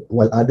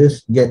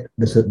get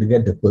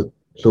the perk.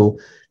 So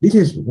this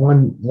is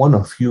one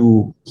of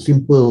few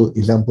simple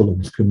example of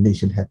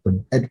discrimination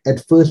happen.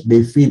 At first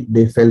they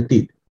felt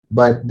it,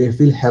 but they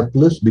feel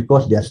helpless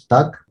because they are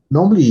stuck.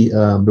 Normally,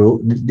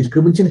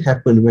 discrimination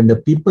happen when the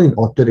people in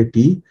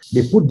authority,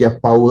 they put their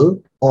power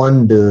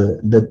on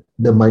the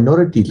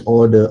minorities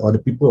or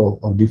the people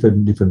of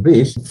different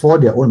race for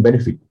their own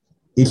benefit.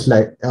 It's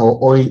like,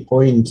 or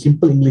in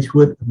simple English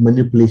word,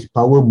 manipulation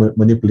power,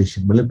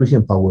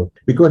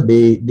 because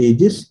they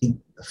just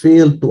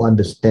fail to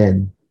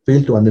understand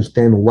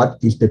what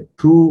is the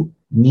true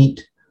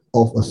need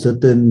of a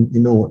certain,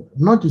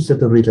 not just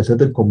certain race, a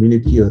certain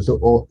community,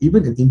 or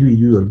even an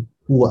individual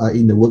who are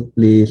in the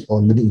workplace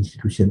or learning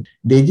institution.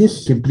 They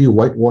just simply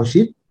whitewash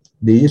it.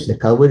 They just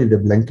cover it with a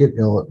blanket,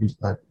 or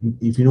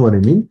if you know what I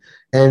mean,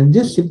 and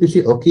just simply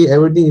say, okay,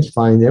 everything is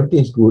fine, everything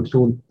is good,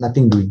 so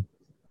nothing doing,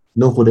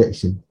 no further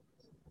action.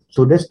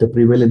 So that's the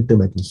prevalent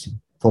term I can see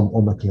from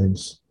all my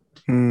clients.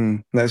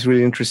 That's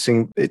really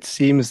interesting. It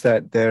seems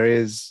that there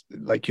is,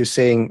 like you're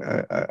saying,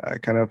 a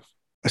kind of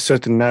a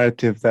certain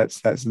narrative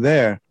that's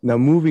there. Now,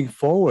 moving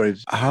forward,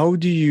 how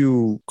do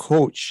you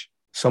coach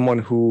someone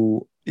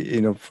who,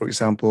 for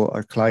example,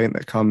 a client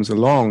that comes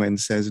along and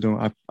says,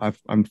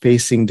 I'm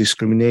facing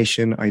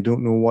discrimination. I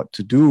don't know what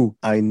to do.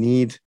 I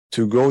need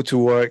to go to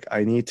work.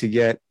 I need to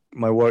get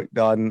my work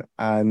done.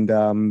 And,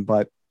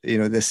 but,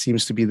 there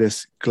seems to be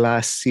this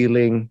glass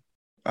ceiling,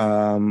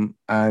 and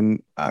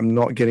I'm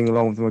not getting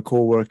along with my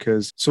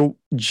coworkers. So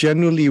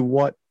generally,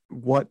 what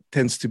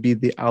tends to be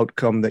the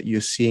outcome that you're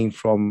seeing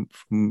from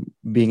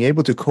being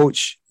able to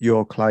coach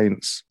your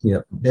clients?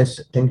 Yeah,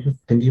 thank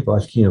you for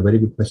asking a very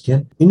good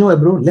question.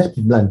 Bro, let's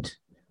be blunt.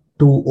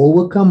 To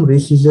overcome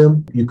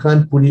racism, you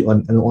can't put it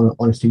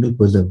on a single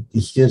person.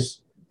 It's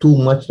just too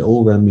much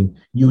overwhelming.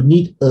 You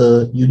need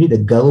a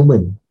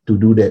government to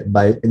do that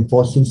by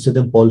enforcing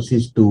certain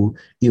policies to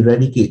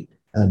eradicate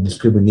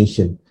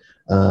discrimination.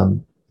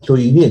 So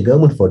you need a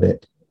government for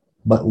that.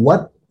 But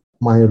what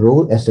my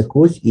role as a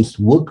coach is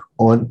work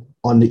on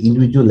the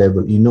individual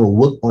level,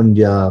 work on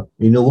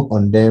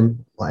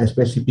them,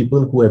 especially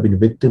people who have been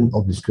victim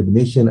of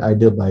discrimination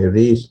either by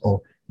race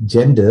or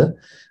gender.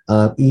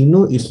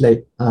 It's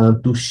like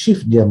to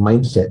shift their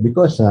mindset,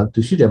 because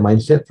to shift their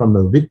mindset from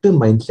a victim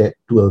mindset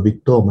to a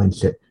victor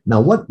mindset. Now,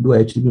 what do I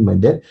actually mean by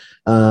that?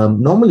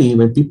 Normally,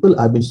 when people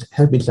have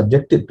been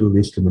subjected to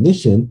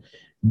discrimination,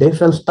 they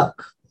felt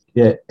stuck.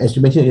 Yeah, as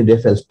you mentioned,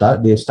 they felt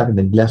stuck. They're stuck in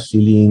the glass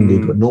ceiling.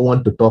 They got no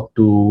one to talk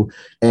to,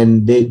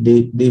 and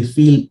they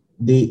feel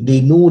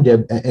they know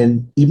that,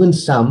 and even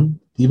some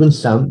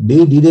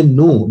they didn't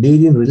know, they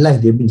didn't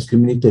realize they've been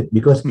discriminated,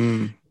 because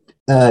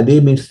They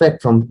been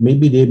fed from,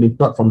 maybe they've been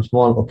taught from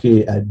small.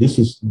 Okay, this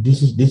is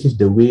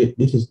the way.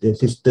 This is the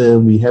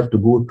system. We have to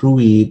go through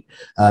it.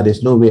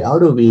 There's no way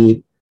out of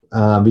it.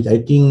 Which I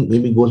think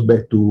maybe goes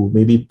back to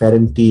maybe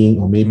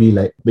parenting, or maybe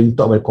like being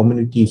taught by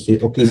community. Say,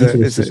 okay, this is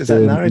the Is that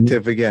system.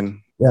 narrative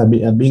again? Yeah,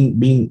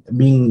 being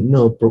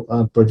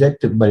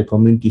projected by the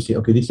community. Say,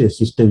 okay, this is a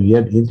system.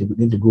 You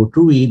need to go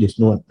through it. There's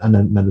no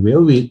another way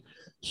of it.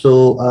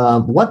 So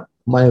what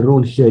my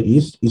role here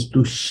is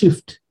to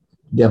shift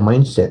their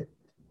mindset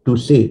to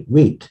say,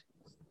 wait,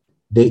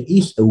 there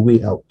is a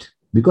way out.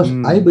 Because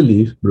I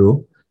believe,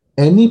 bro,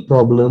 any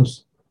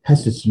problems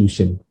has a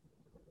solution.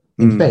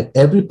 In fact,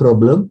 every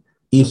problem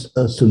is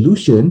a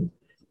solution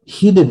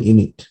hidden in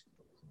it.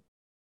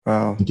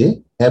 Wow.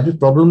 Okay, every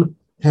problem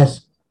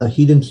has a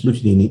hidden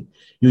solution in it.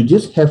 You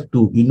just have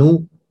to,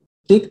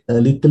 take a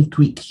little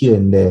tweak here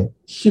and there,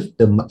 shift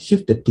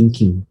the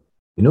thinking,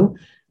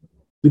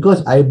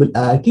 because I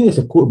think it's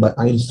a quote by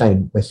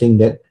Einstein by saying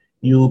that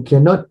you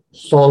cannot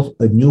solve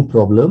a new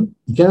problem.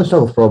 You cannot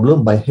solve a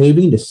problem by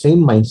having the same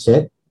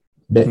mindset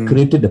that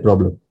created the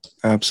problem.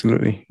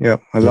 Absolutely. Yeah,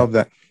 I love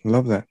that.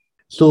 Love that.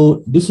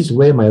 So this is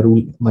where my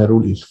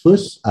role is.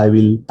 First, I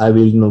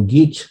will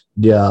gauge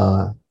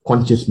their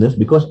consciousness,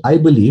 because I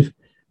believe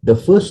the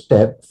first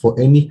step for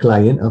any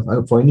client,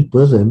 for any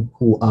person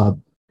who are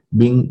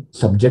being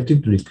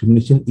subjected to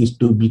discrimination, is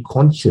to be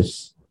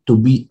conscious, to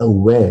be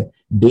aware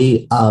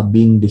they are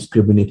being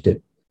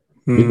discriminated.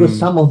 Because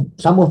some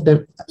of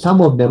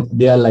them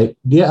they are like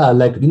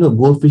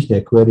goldfish in the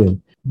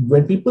aquarium.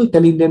 When people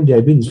telling them they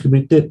are being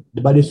discriminated,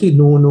 but they say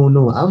no,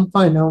 I'm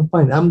fine,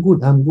 I'm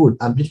good,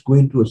 I'm just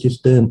going through a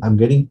system, I'm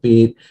getting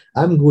paid,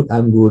 I'm good.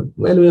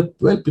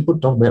 Well, people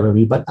talk about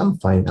me, but I'm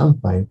fine.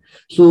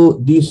 So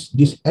this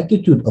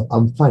attitude of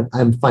I'm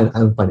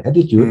fine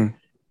attitude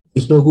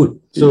is no good.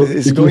 So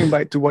it's going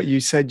back to what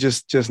you said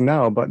just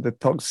now about the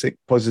toxic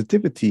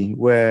positivity,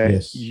 where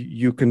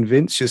you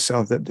convince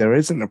yourself that there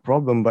isn't a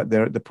problem, but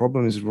the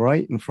problem is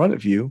right in front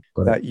of you.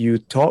 Correct. That you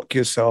talk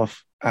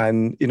yourself,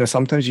 and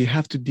sometimes you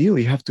have to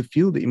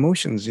feel the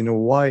emotions.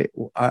 Why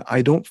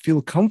I don't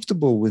feel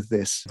comfortable with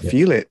this.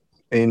 Feel it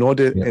in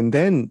order, and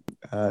then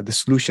the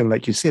solution,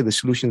 like you say, the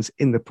solution's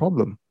in the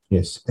problem.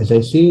 Yes, as I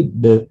say,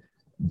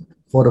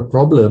 for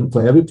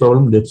every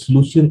problem, the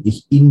solution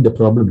is in the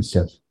problem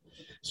itself.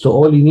 So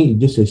all you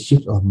need is just a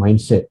shift of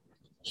mindset.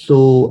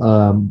 So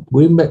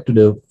going back to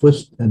the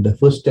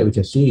first step, which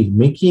I say, is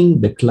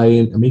making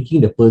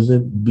the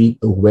person be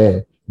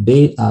aware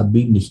they are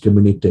being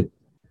discriminated.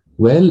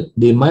 Well,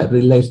 they might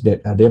realize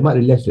that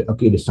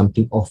okay, there's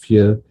something off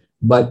here,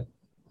 but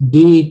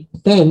they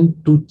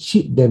tend to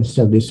cheat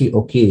themselves. They say,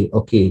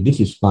 okay, this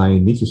is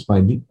fine.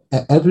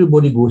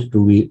 Everybody goes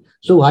through it,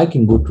 so I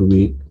can go through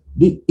it.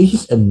 This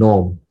is a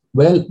norm.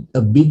 Well,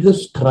 a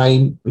biggest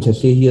crime, which I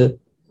say here,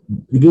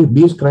 the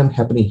biggest crime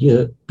happening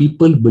here,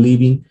 people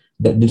believing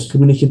that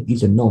discrimination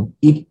is a norm.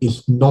 It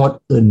is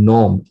not a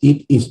norm.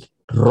 It is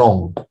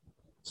wrong.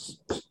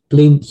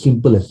 Plain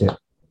simple as that.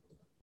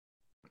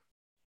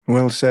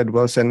 Well said.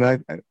 And I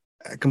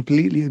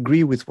completely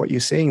agree with what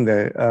you're saying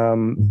there.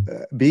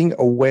 Being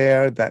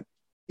aware that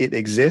it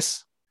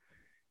exists,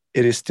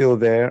 it is still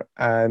there.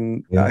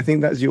 And I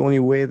think that's the only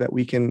way that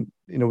we can,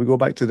 we go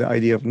back to the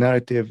idea of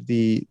narrative,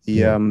 the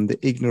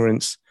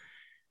ignorance.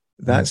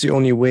 That's the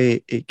only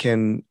way we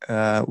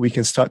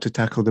can start to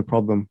tackle the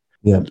problem.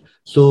 Yeah.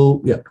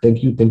 So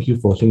thank you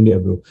for saying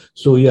that, bro.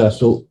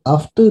 So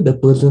after the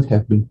persons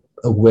have been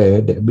aware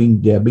that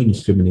they are being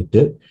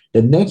discriminated,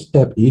 the next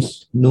step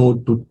is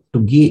to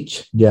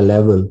gauge their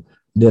level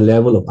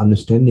of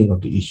understanding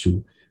of the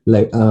issue.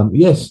 Like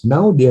yes,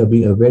 now they are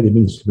being aware they're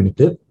being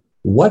discriminated.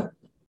 What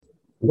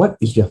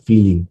is their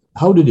feeling?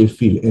 How do they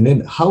feel? And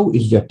then how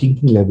is their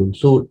thinking level?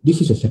 So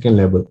this is a second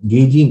level,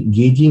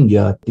 gauging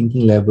their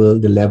thinking level,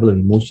 the level of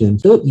emotion.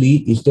 Thirdly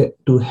is that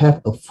to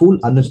have a full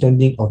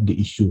understanding of the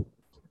issue,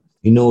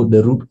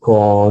 the root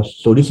cause.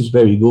 So this is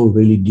where we go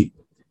really deep.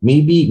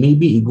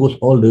 Maybe it goes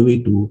all the way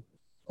to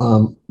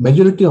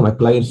majority of my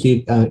clients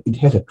say it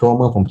has a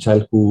trauma from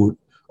childhood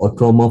or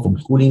trauma from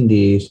schooling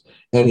days,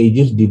 and it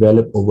just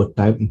developed over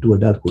time into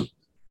adulthood.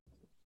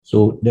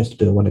 So that's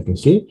the one I can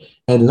say.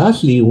 And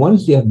lastly,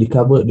 once they have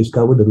discovered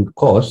the root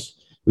cause,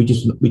 which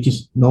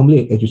is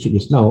normally, as you said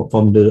just now,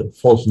 from the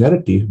false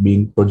narrative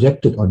being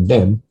projected on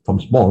them from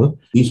small,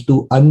 is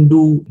to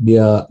undo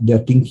their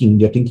thinking.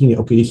 They're thinking,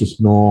 okay, this is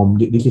norm.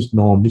 This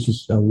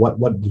is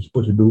what they're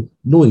supposed to do.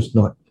 No, it's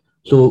not.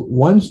 So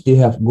once they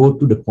have go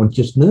to the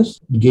consciousness,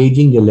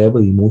 gauging their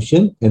level of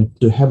emotion, and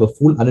to have a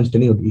full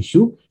understanding of the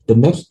issue, the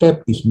next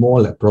step is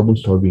more like problem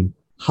solving.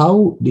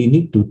 How they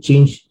need to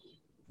change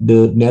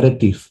the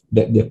narrative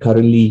that they're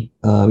currently,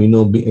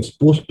 being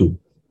exposed to.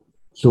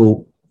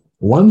 So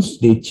once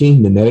they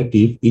change the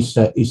narrative, it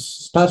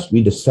starts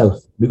with the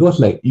self, because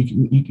like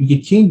you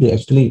can change the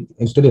external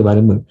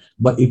environment,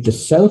 but if the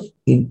self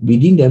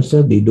within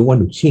themselves they don't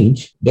want to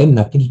change, then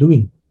nothing's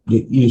doing.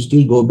 You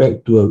still go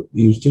back to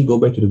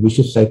the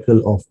vicious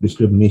cycle of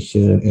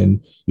discrimination,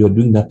 and you're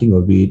doing nothing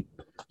of it.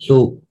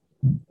 So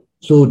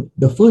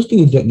the first thing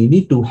is that you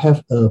need to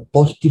have a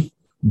positive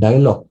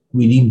dialogue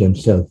within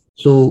themselves.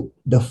 So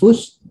the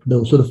first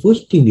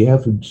thing they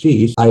have to say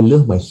is, I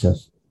love myself.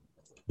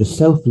 The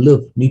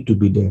self-love need to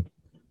be there.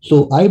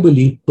 So I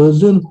believe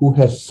person who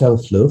has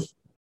self-love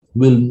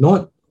will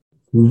not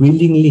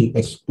willingly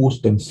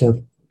expose themselves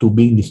to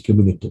being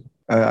discriminated.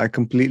 I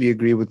completely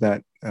agree with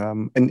that.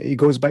 And it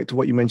goes back to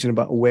what you mentioned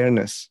about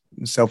awareness.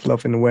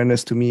 Self-love and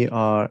awareness to me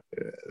are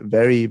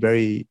very,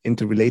 very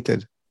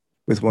interrelated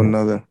with one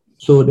another.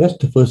 So that's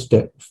the first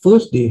step.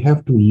 First, they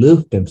have to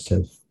love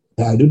themselves.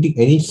 I don't think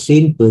any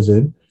sane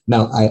person,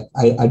 now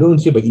I don't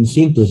say by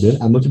insane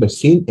person, I'm not saying by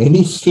sane,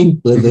 any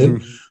sane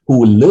person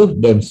who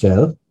love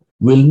themselves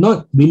will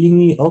not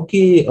willingly,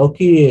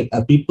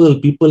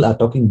 people are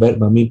talking bad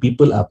about me,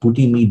 people are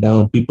putting me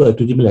down, people are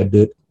treating me like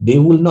that. They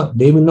will not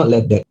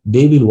let that.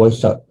 They will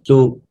voice out.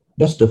 So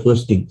that's the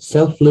first thing.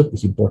 Self-love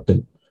is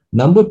important.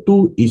 Number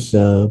two is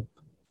a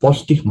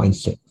positive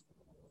mindset.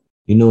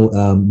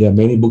 There are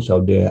many books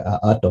out there,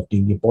 Art of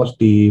Thinking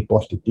Positive,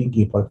 Positive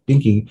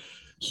Thinking.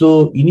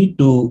 So you need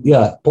to,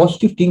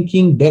 positive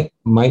thinking, that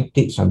might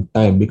take some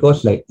time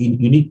because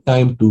you need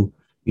time to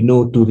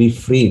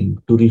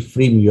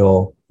reframe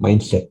your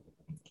mindset.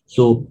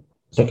 So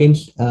second,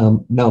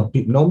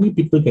 normally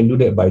people can do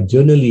that by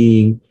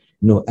journaling,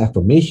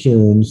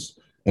 affirmations,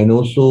 and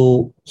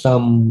also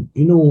some,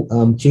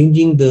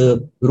 changing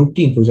the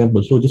routine, for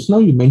example. So just now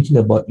you mentioned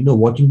about,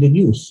 watching the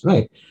news,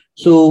 right?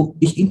 So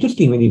it's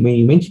interesting when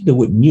you mention the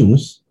word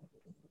news,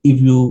 if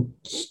you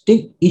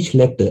take each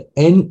letter,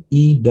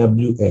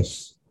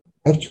 NEWS,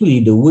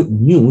 actually the word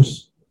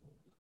news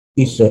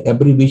is an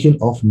abbreviation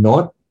of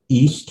North,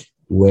 East,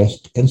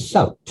 West, and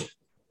South.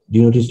 Do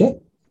you notice that?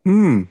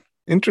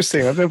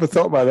 Interesting. I've never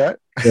thought about that.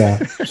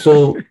 Yeah.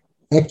 So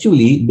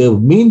actually, the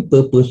main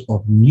purpose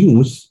of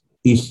news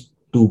is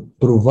to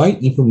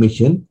provide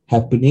information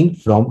happening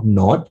from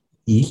North,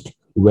 East,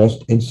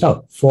 West, and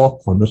South, four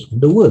corners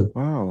of the world.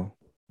 Wow.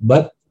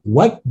 But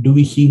what do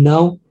we see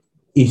now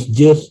is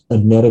just a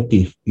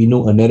narrative,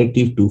 a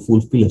narrative to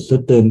fulfill a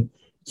certain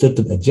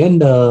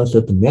agenda,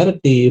 certain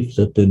narrative,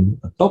 certain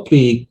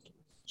topic.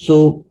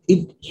 So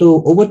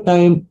over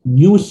time,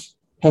 news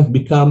have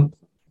become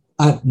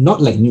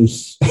not like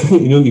news.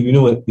 If you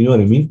know what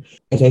I mean.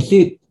 As I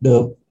said,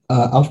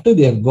 after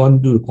they have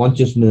gone through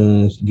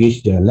consciousness,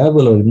 gauge their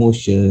level of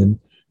emotion,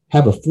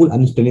 have a full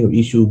understanding of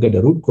issue, get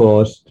the root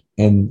cause,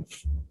 and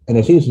I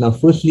say it's now,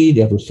 firstly,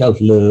 they have to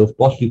self-love,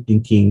 positive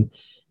thinking,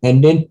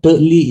 and then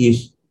thirdly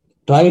is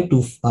try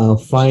to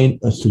find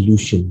a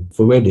solution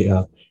for where they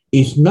are.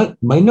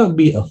 Might not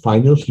be a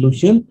final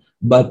solution,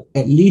 but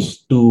at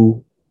least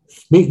to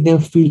make them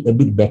feel a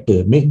bit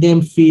better, make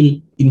them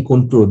feel in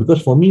control.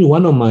 Because for me,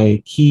 one of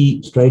my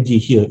key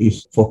strategies here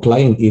is for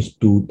client is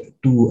to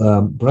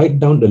write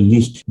down the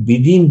list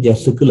within their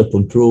circle of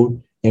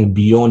control and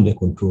beyond their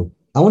control.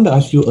 I want to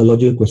ask you a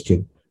logical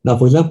question. Now,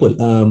 for example,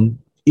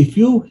 if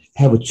you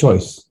have a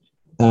choice,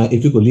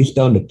 if you could list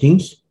down the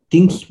things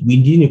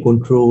within your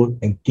control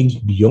and things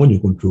beyond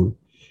your control,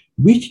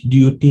 which do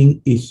you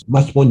think is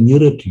much more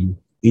nearer to you?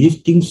 Is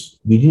it things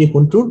within your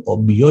control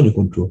or beyond your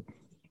control?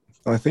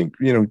 I think,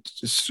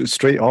 just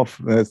straight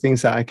off,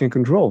 things that I can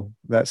control.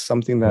 That's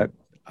something that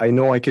I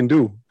know I can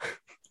do.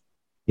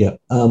 Yeah.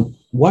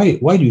 Why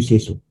do you say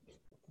so?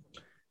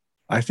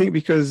 I think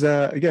because,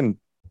 again,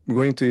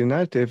 going to your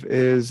narrative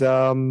is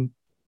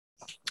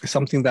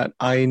something that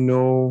I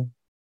know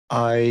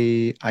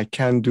I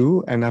can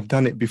do, and I've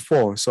done it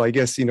before. So I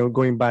guess,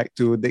 going back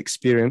to the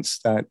experience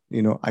that,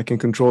 I can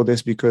control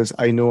this because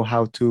I know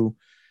how to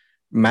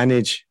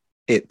manage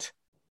it.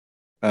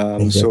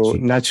 So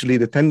naturally,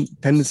 the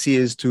tendency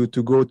is to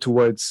go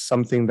towards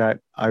something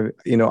that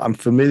I'm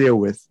familiar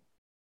with.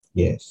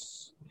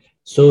 Yes.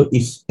 So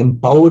it's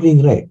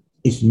empowering, right?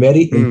 It's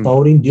very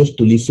empowering just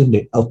to listen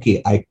that,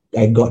 okay,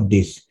 I got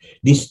this.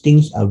 These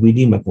things are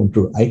within my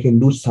control. I can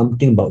do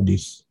something about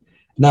this.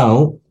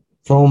 Now,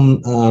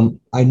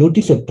 I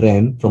notice a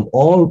trend from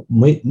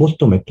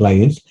most of my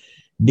clients,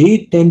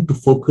 they tend to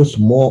focus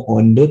more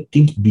on the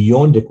things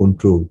beyond their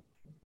control.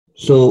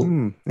 So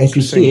as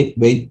you said,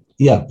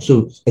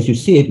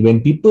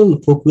 when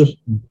people focus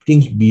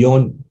things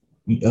beyond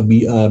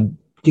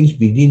things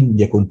within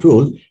their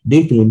control,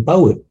 they feel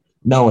empowered.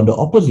 Now, on the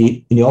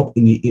opposite, in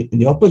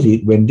the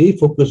opposite, when they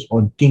focus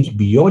on things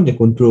beyond their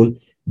control,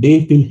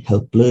 they feel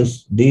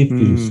helpless, they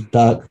feel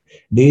stuck,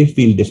 they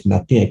feel there's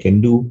nothing I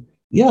can do.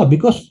 Yeah,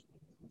 because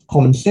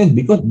common sense,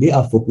 because they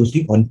are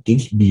focusing on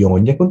things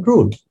beyond their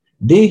control.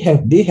 They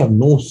have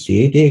no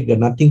say, they got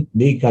nothing,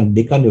 they can't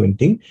do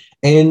anything,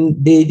 and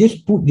they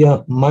just put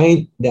their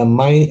mind,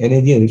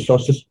 energy and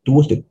resources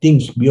towards the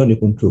things beyond their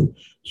control.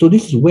 So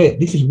this is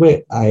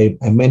where I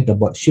meant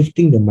about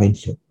shifting the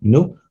mindset,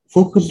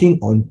 focusing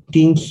on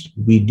things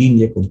within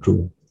their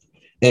control.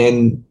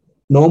 And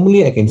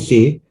normally I can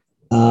say,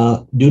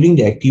 during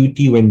the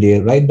activity, when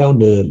they write down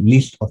the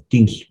list of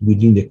things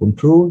within their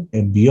control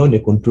and beyond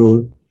their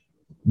control,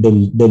 the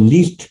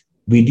list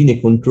within their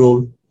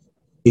control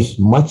is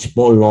much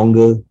more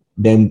longer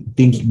than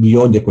things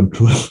beyond their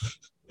control.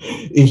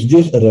 It's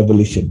just a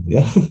revelation.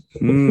 Yeah.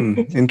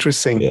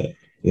 Interesting. Yeah.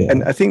 Yeah.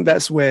 And I think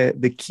that's where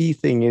the key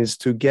thing is,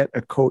 to get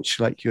a coach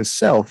like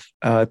yourself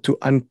to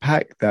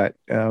unpack that.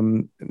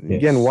 Again,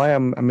 Yes. why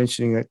I'm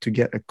mentioning it, to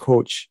get a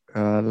coach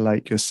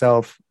like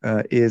yourself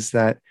is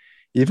that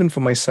even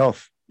for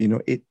myself,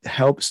 it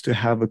helps to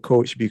have a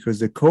coach, because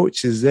the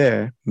coach is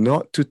there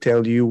not to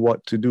tell you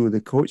what to do.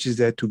 The coach is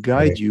there to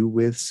guide Correct. you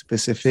with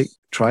specific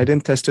tried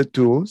and tested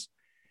tools.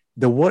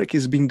 The work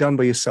is being done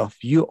by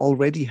yourself. You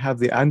already have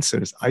the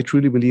answers. I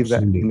truly believe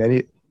that in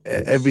Absolutely.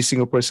 every Yes.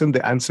 single person,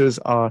 the answers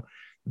are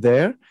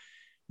there,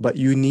 but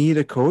you need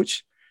a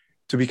coach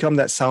to become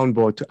that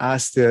soundboard, to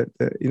ask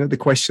the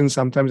questions.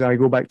 Sometimes, and I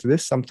go back to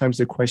this, sometimes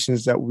the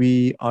questions that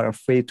we are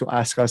afraid to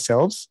ask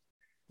ourselves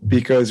Mhm.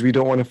 because we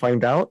don't want to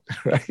find out,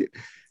 right?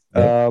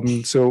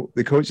 Right. So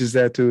the coach is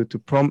there to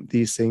prompt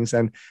these things.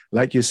 And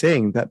like you're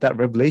saying, that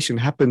revelation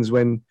happens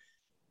when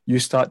you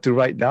start to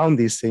write down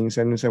these things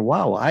and you say,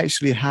 wow, I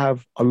actually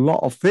have a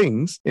lot of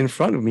things in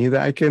front of me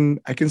that I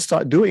can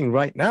start doing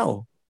right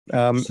now. I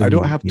don't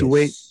Absolutely. have to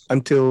wait Yes.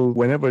 until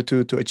whenever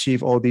to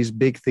achieve all these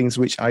big things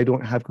which I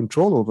don't have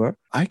control over.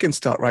 I can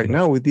start right Yeah.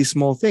 now with these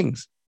small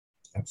things.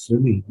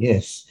 Absolutely.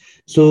 Yes.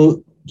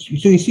 So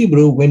you see,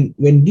 bro, when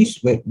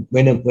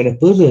a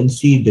person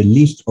see the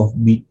list of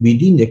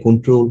within their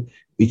control,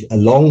 which a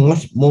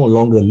much more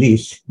longer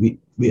list,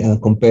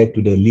 compared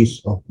to the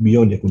list of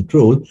beyond their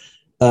control,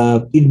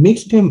 it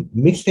makes them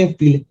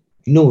feel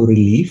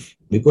relief,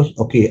 because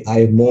okay,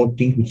 I have more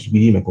things which is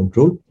within my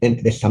control, and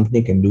there's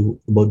something I can do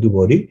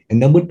about it. And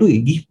number two,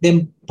 it gives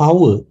them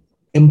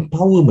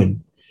empowerment,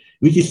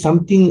 which is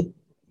something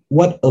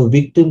what a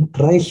victim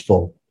cries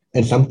for,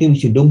 and something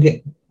which you didn't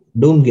get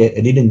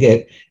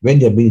when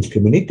they're being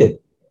discriminated.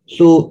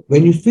 So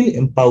when you Mm. feel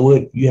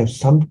empowered, you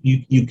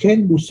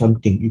can do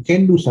something. You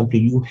can do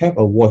something. You have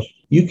a voice.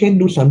 You can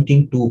do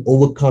something to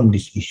overcome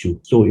this issue.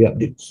 So yeah,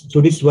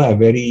 so this is why I'm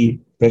very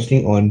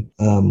pressing on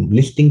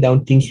listing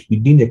down things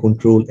within their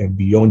control and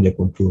beyond their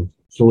control.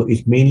 So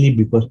it's mainly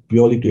because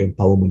purely to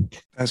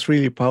empowerment. That's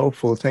really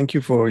powerful. Thank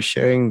you for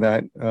sharing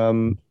that.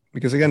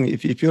 Because again,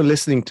 if you're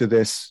listening to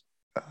this,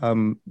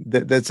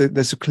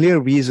 there's a clear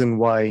reason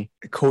why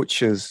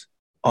coaches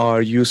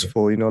are Yeah,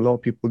 useful. A lot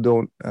of people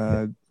don't.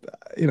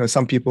 yeah,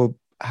 Some people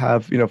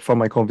have, from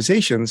my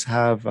conversations,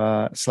 have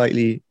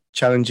slightly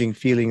challenging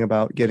feeling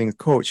about getting a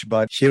coach,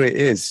 but here it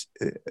is.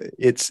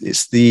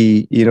 It's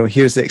the,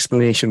 here's the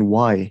explanation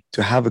why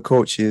to have a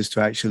coach is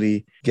to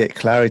actually get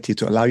clarity,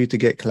 to allow you to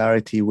get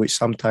clarity, which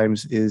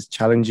sometimes is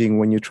challenging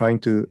when you're trying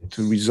to yes,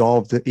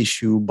 resolve the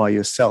issue by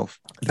yourself.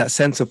 That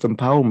sense of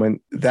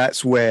empowerment,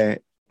 that's where,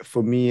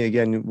 for me,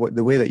 again,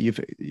 the way that you've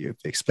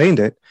explained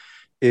it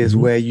is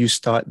mm-hmm. where you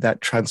start that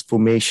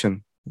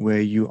transformation,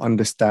 where you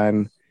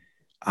understand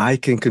I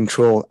can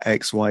control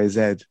X, Y,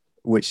 Z,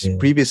 which Yeah.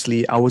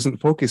 previously I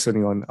wasn't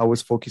focusing on. I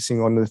was focusing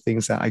on the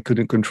things that I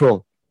couldn't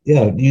control.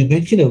 Yeah, you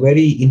mentioned a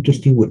very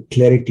interesting word,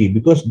 clarity,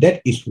 because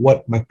that is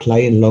what my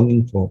client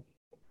longing for.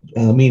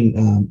 Or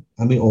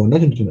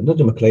not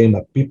just my client,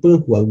 but people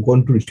who have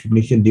gone through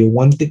discrimination, they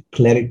wanted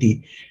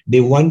clarity. They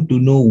want to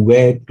know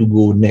where to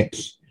go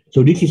next.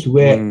 So this is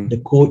where Mm, the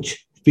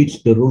coach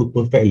fits the role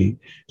perfectly.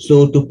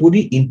 So to put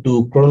it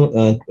into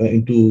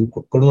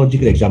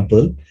chronological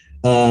example,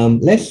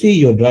 let's say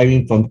you're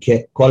driving from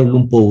Kuala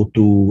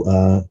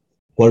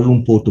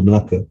Lumpur to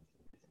Malacca.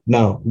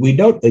 Now,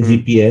 without a mm,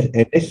 GPS,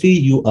 and let's say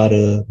you are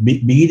a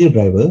beginner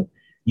driver,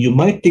 you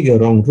might take a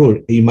wrong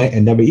road. You might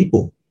end up at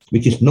Ipoh,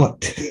 which is not.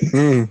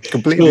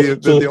 completely so,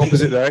 the so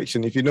opposite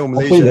direction. If you know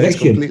opposite Malaysia, it's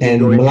direction, completely and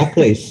going.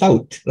 Malacca is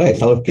south, right?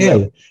 South Yeah.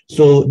 KL.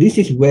 So this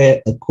is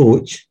where a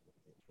coach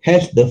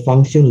has the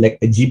function like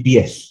a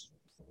GPS,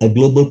 a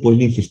global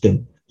positioning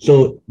system.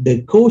 So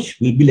the coach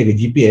will be like a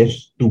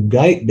GPS to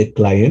guide the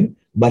client,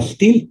 but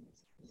still,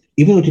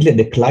 even though let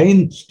the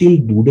client still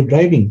do the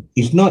driving.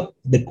 It's not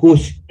the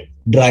coach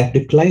drive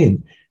the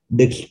client.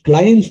 The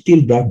client still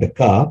drive the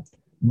car,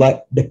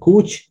 but the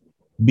coach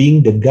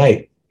being the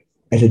guide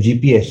as a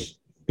GPS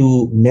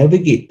to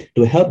navigate,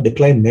 to help the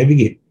client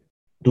navigate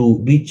to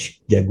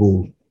reach their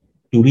goal,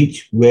 to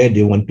reach where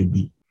they want to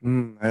be.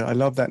 I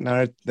love that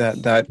narrative,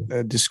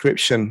 that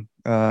description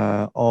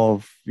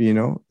of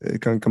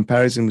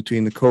comparison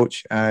between the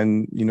coach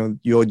and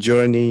your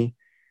journey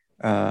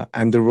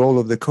and the role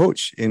of the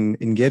coach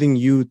in getting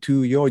you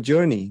to your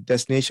journey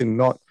destination,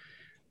 not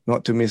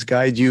to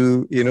misguide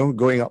you,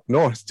 going up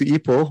north to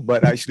Ipoh,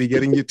 but actually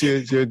getting you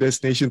to your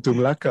destination to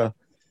Malacca.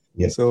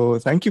 Yeah. So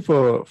thank you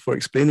for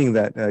explaining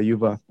that,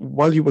 Yuva.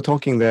 While you were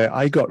talking there,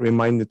 I got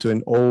reminded to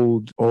an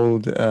old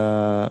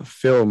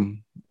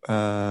film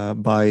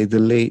by the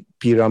late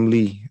P.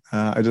 Ramlee.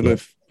 I don't know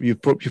Yeah. if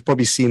you've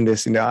probably seen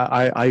this.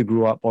 I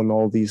grew up on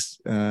all these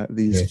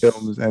Yes.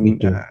 films, Me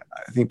and too.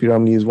 I think P.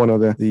 Ramlee is one of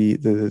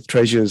the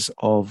treasures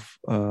of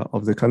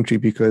the country,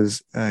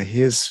 because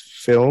his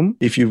film,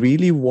 if you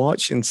really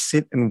watch and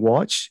sit and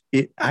watch,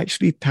 it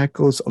actually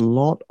tackles a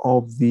lot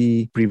of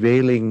the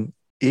prevailing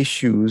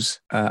issues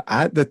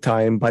at the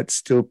time, but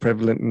still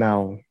prevalent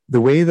now. the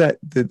way that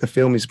the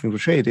film is being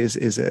portrayed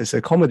is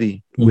a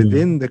comedy.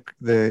 Within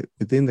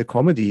the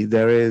comedy,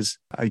 there is,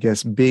 I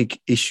guess, big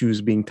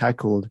issues being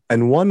tackled.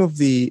 And one of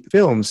the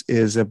films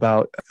is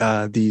about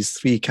these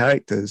three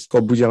characters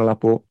called Bujang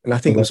Lapuk. And I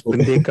think it was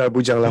Pendekar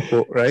Bujang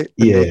Lapuk, right?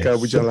 Pendekar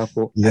Bujang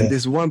Lapuk. Yeah. And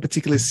this one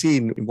particular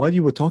scene, while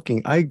you were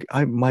talking,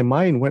 my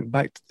mind went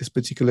back to this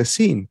particular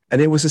scene.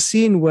 And it was a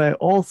scene where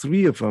all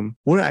three of them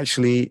were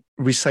actually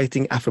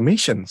reciting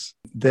affirmations.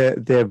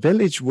 Their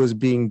village was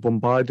being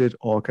bombarded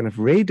or kind of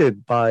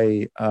raided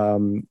by a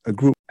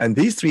group. And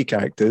these three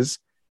characters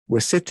were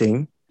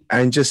sitting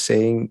and just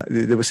saying,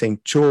 they were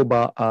saying,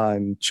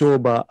 Cobaan,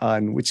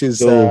 which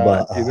is,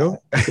 over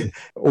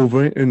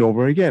and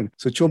over again.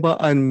 So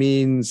Cobaan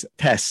means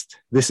test.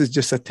 This is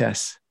just a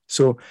test.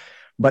 So,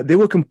 but they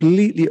were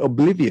completely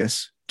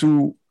oblivious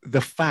to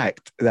the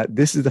fact that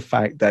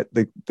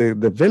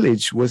the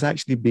village was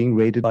actually being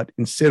raided. But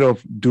instead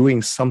of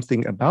doing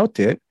something about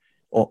it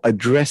or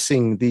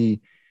addressing the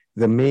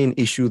main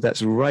issue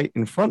that's right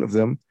in front of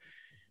them,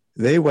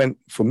 they went,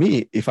 for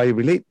me, if I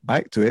relate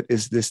back to it,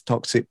 is this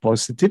toxic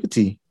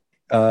positivity,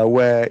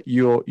 where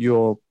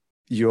you're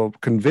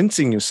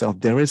convincing yourself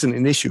there isn't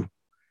an issue,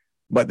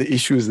 but the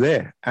issue is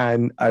there.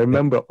 And I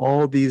remember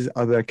all these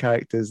other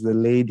characters, the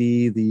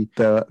lady,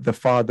 the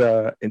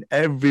father, and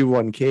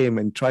everyone came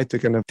and tried to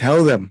kind of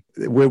tell them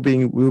we're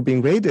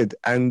being raided.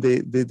 And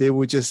they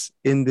were just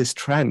in this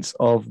trance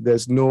of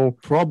there's no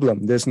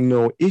problem, there's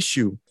no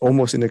issue,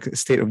 almost in a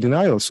state of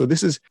denial. So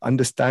this is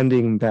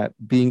understanding that,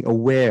 being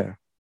aware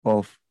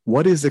of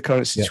what is the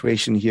current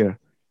situation here.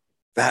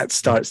 That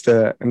starts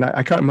to, and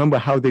I can't remember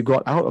how they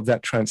got out of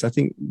that trance. I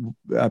think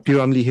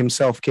Piramli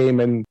himself came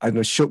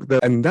and shook them.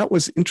 And that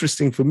was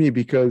interesting for me,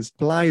 because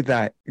apply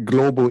that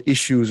global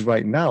issues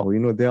right now.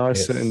 There are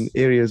certain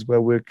areas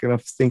where we're kind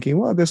of thinking,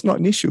 well, there's not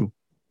an issue.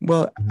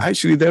 Well,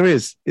 actually there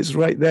is. It's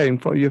right there in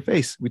front of your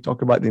face. We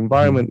talk about the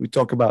environment. We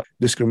talk about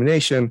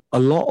discrimination. A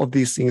lot of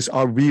these things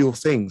are real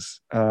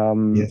things. So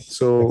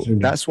absolutely.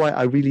 That's why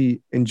I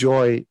really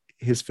enjoy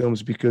his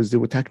films, because they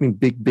were tackling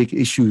big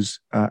issues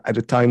at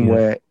a time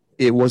where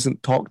it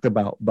wasn't talked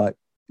about, but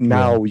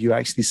now you're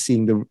actually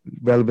seeing the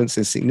relevance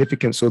and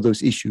significance of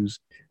those issues.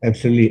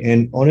 Absolutely.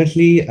 And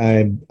honestly,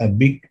 I'm a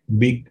big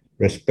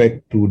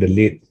respect to the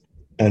late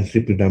Tan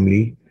Sri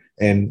Pradamli,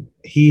 and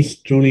he's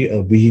truly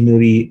a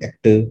visionary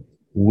actor,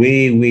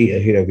 way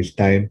ahead of his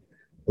time.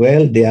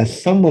 Well, there are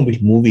some of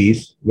his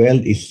movies,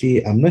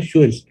 I'm not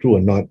sure it's true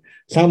or not,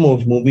 some of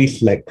his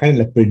movies kind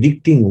of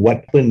predicting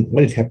what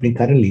is happening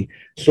currently.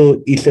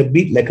 So it's a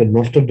bit like a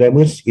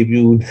Nostradamus, if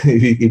you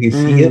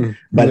see it.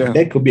 But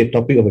that could be a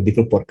topic of a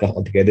different podcast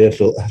altogether.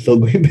 So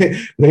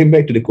going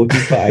back to the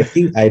coaching part, I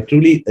think I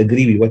truly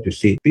agree with what you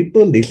say.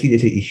 People, they see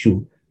this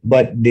issue,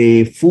 but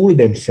they fool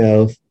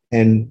themselves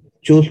and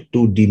chose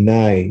to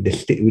deny the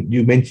state.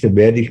 You mentioned a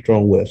very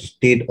strong word,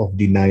 state of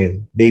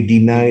denial. They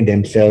deny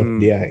themselves.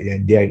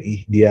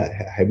 They are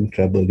having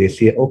trouble. They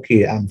say,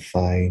 okay, I'm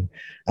fine.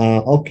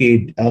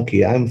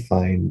 Okay, I'm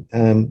fine.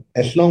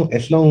 As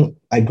long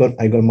I got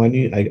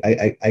money,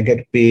 I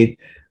get paid.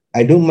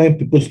 I don't mind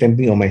people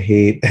stamping on my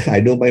head.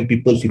 I don't mind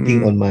people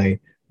sitting on my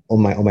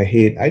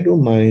head. I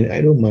don't mind.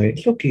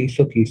 It's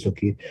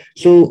okay.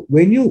 So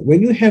when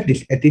you have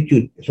this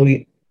attitude,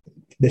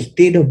 the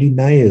state of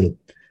denial,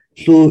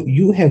 so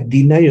you have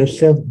denied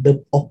yourself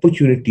the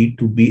opportunity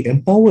to be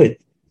empowered,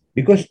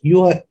 because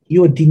you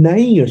are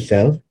denying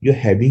yourself you're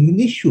having an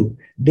issue.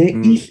 There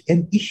is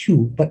an issue,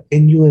 but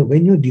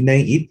when you're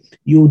denying it,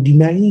 you're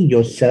denying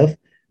yourself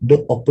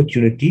the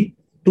opportunity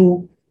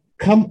to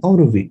come out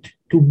of it,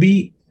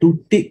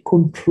 to take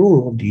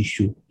control of the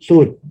issue.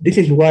 So this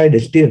is why the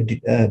state of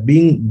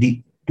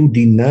to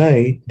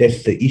deny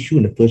that's the issue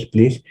in the first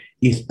place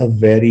is a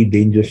very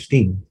dangerous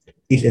thing.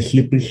 It's a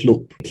slippery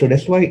slope. So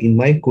that's why in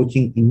my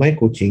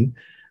coaching,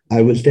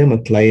 I will tell my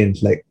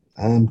clients,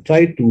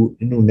 try to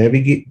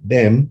navigate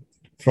them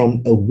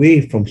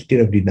away from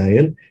state of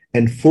denial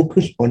and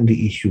focus on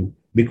the issue,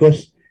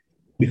 because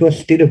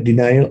state of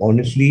denial,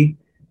 honestly,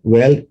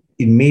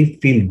 it may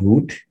feel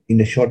good in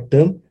the short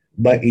term,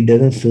 but it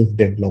doesn't serve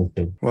them long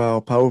term. Wow,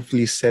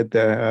 powerfully said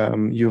there,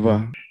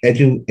 Yuva. As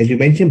you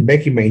mentioned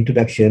back in my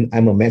introduction,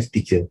 I'm a maths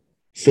teacher,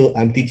 so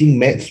I'm teaching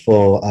maths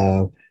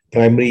for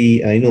primary,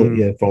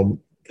 from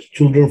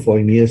children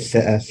from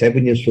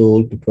 7 years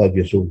old to 12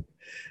 years old.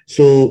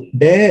 So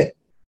there,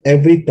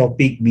 every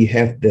topic we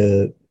have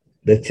the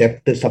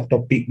chapter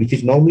subtopic, which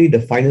is normally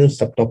the final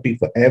subtopic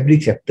for every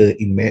chapter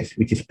in maths,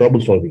 which is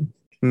problem solving.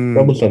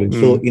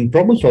 So in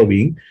problem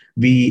solving,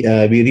 we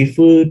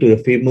refer to the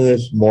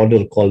famous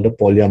model called the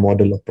Polya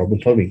model of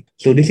problem solving.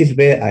 So this is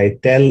where I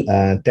tell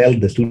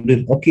the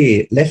student,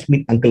 okay, let's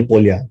meet Uncle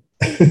Polya.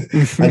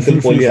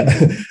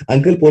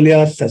 Uncle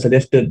Polya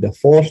suggested the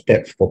 4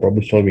 steps for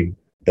problem solving.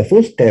 The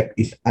first step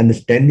is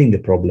understanding the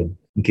problem.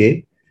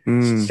 Okay.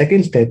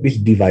 Second step is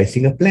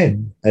devising a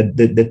plan.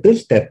 The third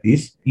step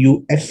is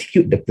you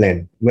execute the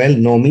plan. Well,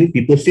 normally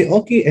people say,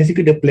 okay,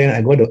 execute the plan.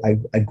 I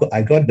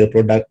got the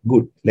product.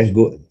 Good. Let's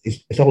go.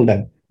 It's all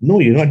done. No,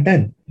 you're not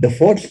done. The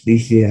fourth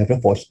is you have a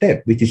fourth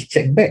step, which is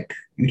check back.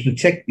 You should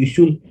check, you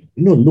should,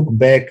 look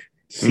back,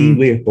 see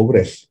where you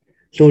progress.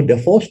 So the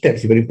fourth step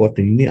is very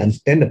important. You need to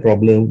understand the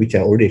problem, which I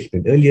already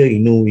explained earlier. You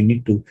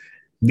need to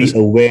be There's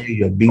aware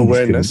you're being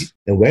discriminated. awareness.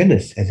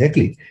 Awareness,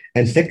 exactly.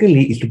 And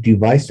secondly, is to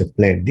devise a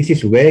plan. This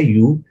is where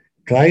you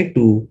try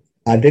to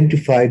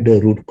identify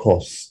the root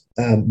cause.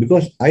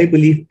 Because I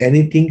believe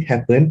anything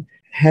happen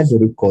has a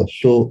root cause.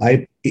 So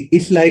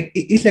it's like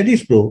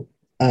this, bro.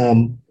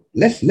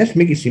 Let's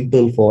make it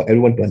simple for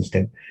everyone to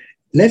understand.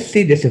 Let's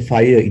say there's a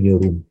fire in your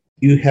room.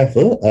 You have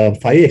a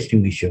fire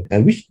extinguisher,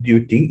 and which do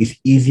you think is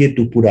easier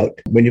to put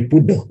out when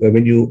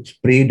you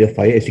spray the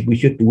fire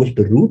extinguisher towards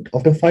the root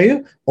of the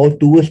fire or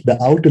towards the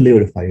outer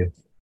layer of the fire?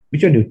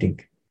 Which one do you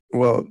think?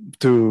 Well,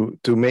 to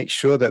make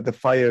sure that the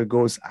fire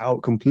goes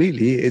out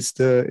completely, is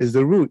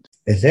the root.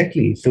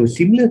 Exactly. So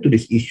similar to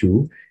this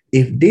issue,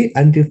 if they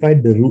identify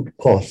the root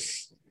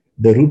cause,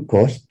 they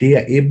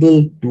are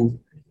able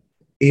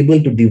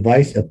to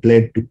devise a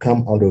plan to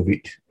come out of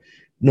it.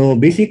 No,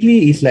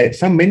 basically, it's like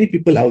many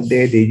people out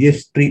there, they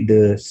just treat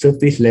the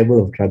surface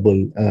level of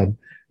trouble.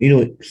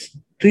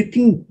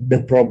 Treating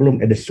the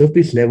problem at the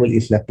surface level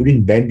is like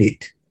putting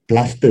band-aid,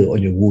 plaster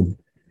on your wound.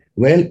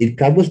 Well, it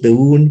covers the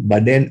wound,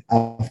 but then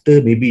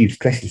after maybe you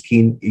scratch the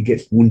skin, it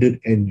gets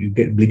wounded and you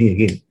get bleeding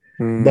again.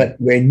 But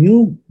when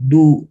you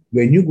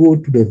go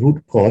to the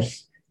root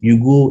cause, you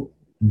go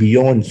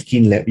beyond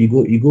skin level,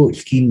 you go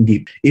skin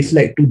deep. It's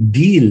like to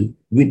deal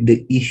with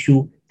the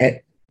issue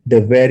at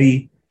the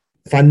very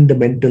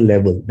fundamental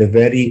level, the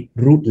very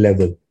root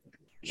level.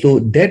 So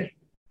that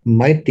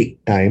might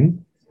take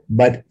time,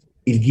 but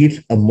it gives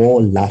a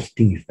more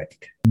lasting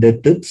effect. The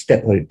third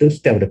step of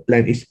the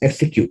plan is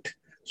execute.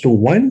 So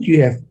once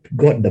you have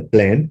got the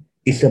plan,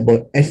 it's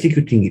about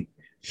executing it.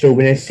 So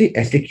when I say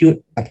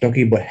execute, I'm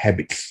talking about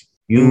habits.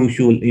 You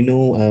should,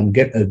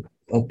 get a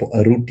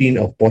routine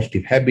of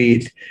positive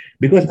habits,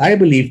 because I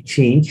believe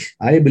change,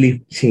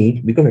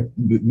 because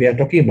we are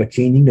talking about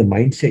changing the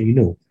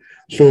mindset.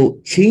 So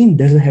change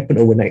doesn't happen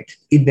overnight.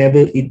 It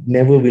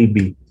never will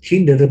be.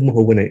 Change doesn't move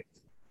overnight.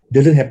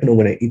 Doesn't happen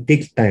overnight. It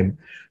takes time.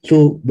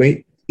 So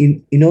when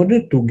in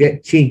order to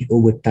get change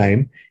over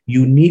time,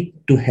 you need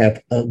to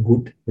have a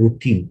good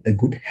routine, a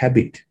good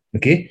habit.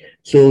 Okay.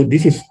 So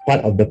this is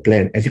part of the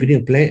plan.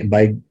 Executing a plan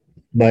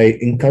by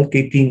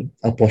inculcating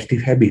a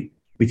positive habit,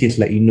 which is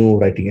like,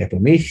 writing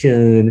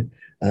affirmation,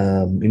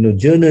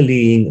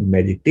 journaling,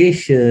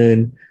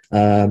 meditation,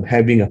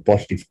 having a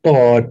positive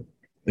thought,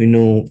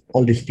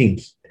 all these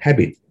things,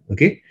 habit.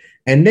 Okay.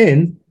 And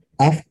then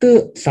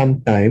after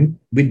some time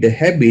with the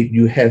habit,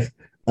 you have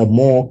a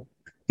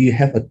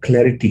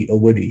clarity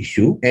over the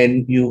issue,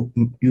 and you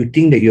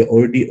think that you're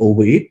already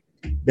over it.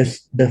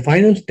 The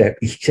final step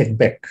is check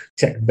back.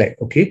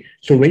 Okay.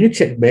 So when you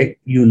check back,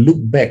 you look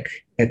back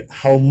at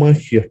how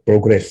much you've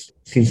progressed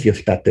since you've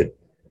started.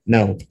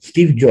 Now,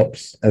 Steve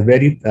Jobs in a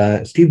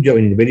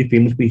very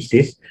famous speech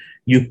says,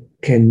 you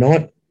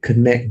cannot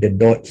connect the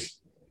dots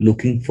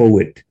looking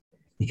forward.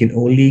 You can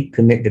only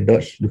connect the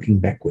dots looking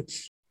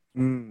backwards.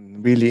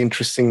 Really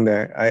interesting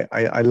there.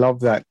 I love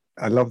that.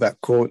 I love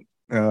that quote.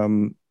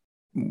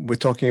 We're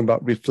talking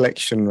about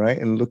reflection, right?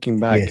 And looking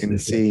back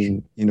and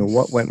seeing,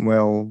 what went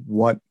well,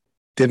 what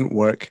didn't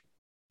work,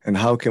 and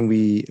how can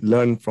we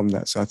learn from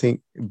that. So I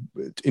think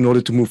in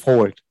order to move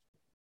forward.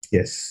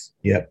 Yes.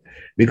 Yeah.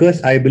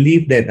 Because I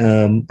believe that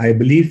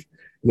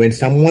when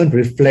someone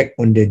reflect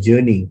on their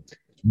journey,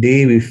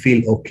 they will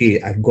feel,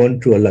 okay, I've gone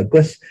through a lot.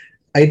 Because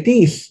I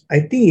think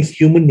it's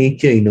human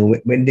nature,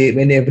 when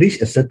they've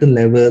reached a certain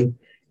level,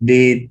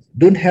 they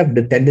don't have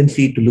the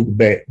tendency to look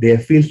back. They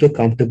feel so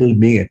comfortable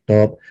being at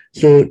top.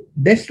 So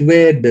that's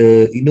where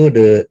the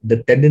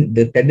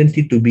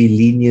tendency to be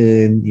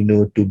lenient,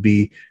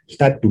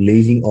 start to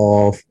lazing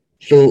off.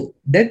 So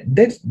that's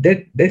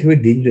very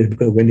dangerous,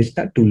 because when they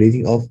start to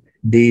lazing off,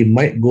 they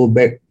might go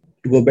back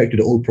to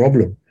the old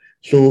problem.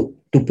 So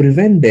to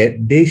prevent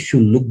that, they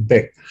should look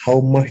back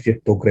how much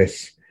they've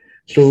progressed.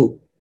 So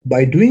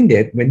by doing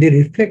that, when they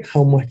reflect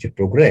how much they've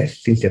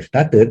progressed since they've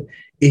started,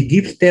 it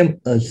gives them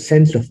a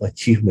sense of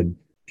achievement.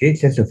 Okay,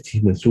 sense of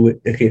achievement. So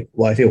I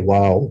say,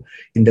 wow,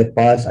 in the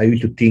past I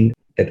used to think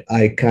that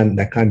I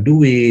can't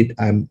do it.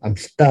 I'm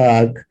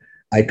stuck.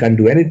 I can't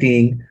do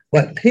anything.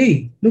 But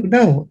hey, look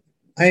now,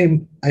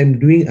 I'm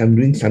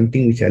doing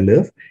something which I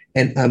love,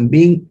 and I'm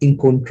being in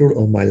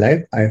control of my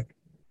life. I have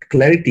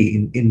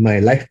clarity in my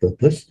life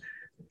purpose,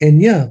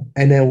 and I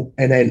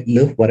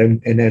love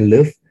I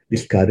love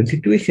this current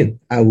situation.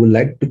 I would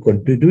like to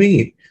continue doing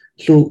it.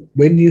 So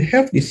when you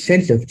have this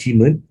sense of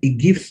achievement, it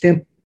gives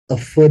them a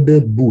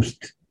further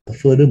boost, a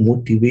further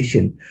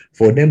motivation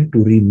for them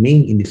to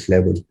remain in this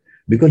level,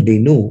 because they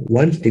know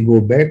once they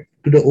go back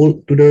to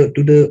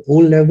the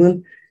old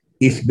level,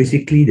 it's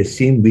basically the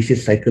same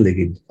vicious cycle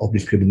again of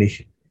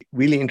discrimination.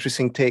 Really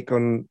interesting take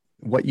on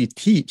what you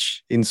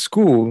teach in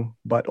school,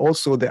 but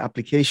also the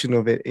application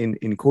of it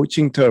in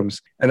coaching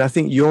terms. And I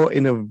think you're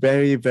in a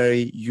very,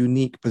 very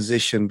unique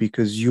position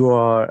because you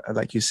are,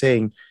 like you're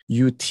saying,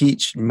 you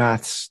teach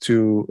maths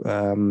to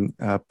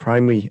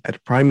primary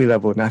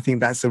level. And I think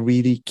that's a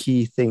really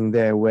key thing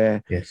there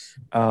where Yes.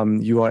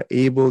 You are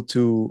able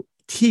to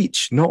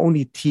teach, not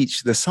only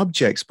teach the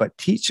subjects, but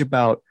teach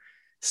about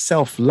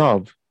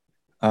self-love,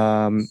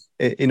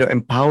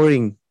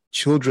 empowering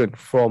children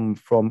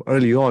from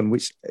early on,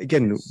 which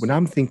again,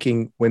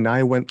 when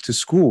I went to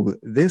school,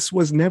 this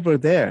was never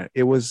there.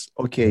 It was,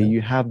 okay,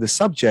 you have the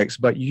subjects,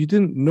 but you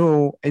didn't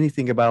know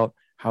anything about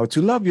how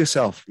to love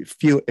yourself,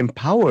 feel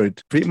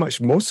empowered. Pretty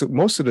much most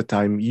of the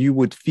time, you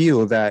would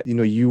feel that,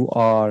 you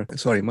are,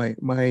 sorry,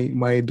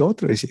 my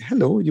daughter is,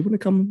 hello, you want to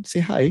come say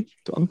hi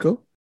to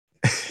uncle?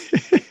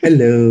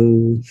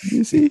 Hello.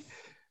 You see?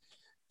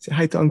 Say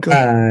hi to uncle.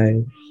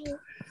 Hi.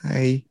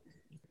 Hi.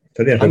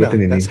 Sorry, I forgot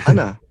your name. That's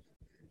Hannah.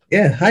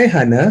 Yeah. Hi,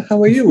 Hannah.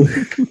 How are you?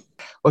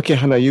 Okay,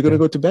 Hannah, you going to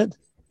go to bed?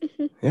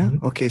 Yeah?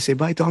 Okay, say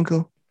bye to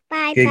uncle.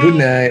 Bye. Okay, good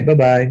night.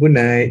 Bye-bye. Good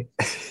night.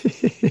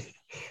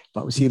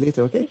 But we'll see you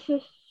later, okay?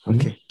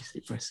 Okay,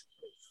 sleep first.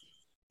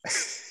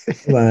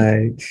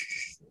 Bye.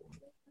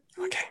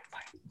 Okay,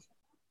 bye.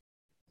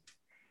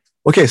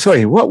 Okay,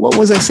 sorry. What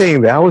was I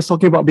saying there? I was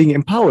talking about being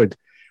empowered.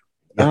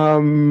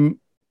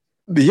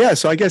 Yeah.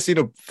 So I guess,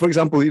 for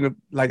example,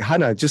 like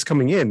Hannah just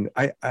coming in,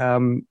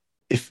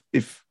 if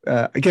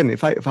I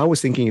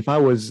was thinking, if I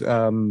was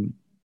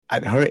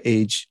at her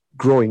age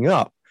growing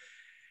up,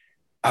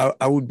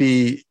 I would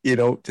be,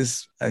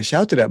 just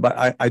shout at her.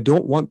 But I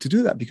don't want to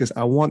do that because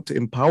I want to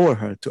empower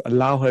her, to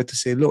allow her to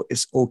say, look,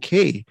 it's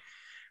okay.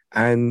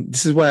 And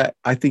this is where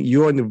I think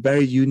you're in a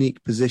very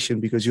unique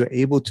position because you're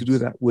able to do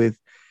that with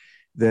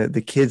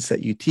the kids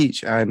that you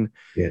teach. And,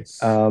 yes,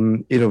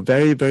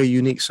 very, very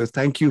unique. So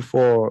thank you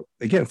for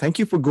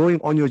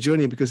going on your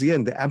journey, because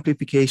again, the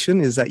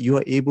amplification is that you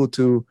are able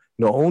to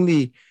not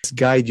only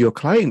guide your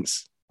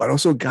clients, but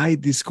also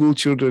guide the school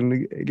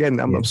children. Again,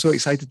 I'm so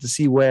excited to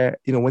see where,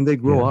 when they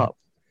grow up,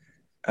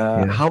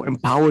 how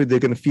empowered they're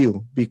going to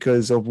feel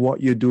because of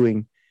what you're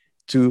doing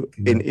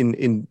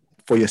in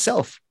for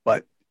yourself.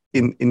 But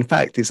in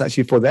fact, it's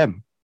actually for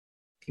them.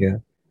 Yeah.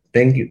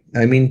 Thank you.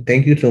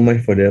 Thank you so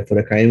much for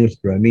the kind words,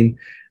 bro.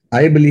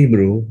 I believe,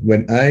 bro,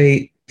 when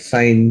I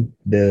signed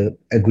the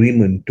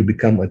agreement to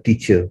become a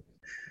teacher,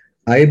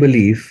 I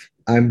believe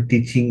I'm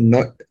teaching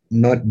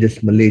not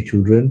just Malay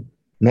children,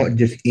 not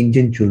just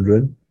Indian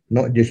children,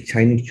 not just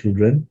Chinese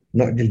children,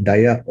 not just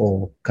Dayak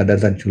or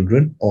Kadazan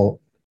children or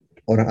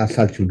Orang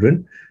Asal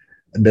children,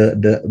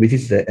 which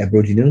is the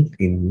Aboriginal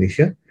in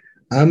Malaysia.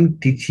 I'm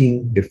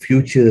teaching the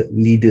future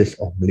leaders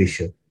of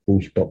Malaysia.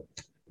 Full stop.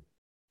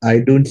 I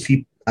don't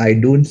see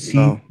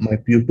my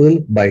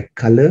pupil by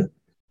color,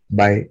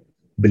 by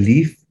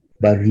belief,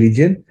 by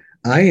religion.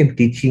 I am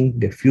teaching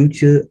the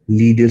future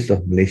leaders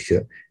of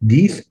Malaysia.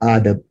 This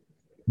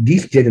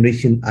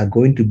generation are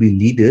going to be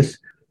leaders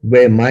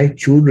where my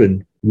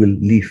children will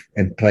live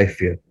and thrive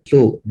here.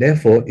 So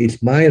therefore,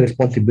 it's my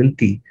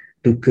responsibility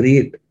to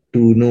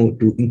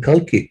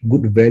inculcate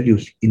good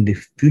values in the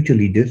future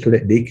leaders so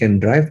that they can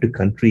drive the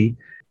country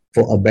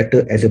for a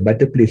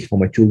better place for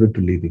my children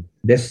to live in.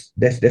 That's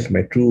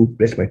my true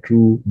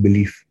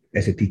belief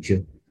as a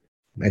teacher,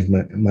 as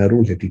my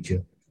role as a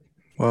teacher.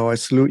 Well, I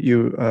salute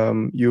you,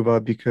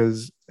 Yuva,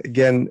 because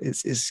again,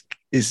 it's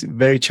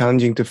very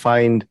challenging to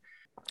find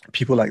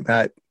people like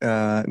that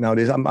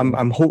nowadays.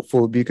 I'm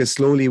hopeful because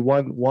slowly,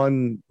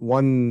 one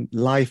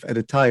life at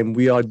a time,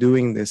 we are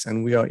doing this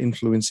and we are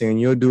influencing, and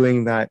you're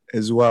doing that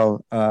as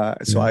well.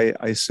 So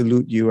I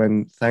salute you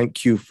and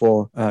thank you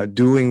for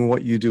doing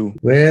what you do.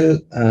 Well,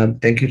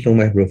 thank you so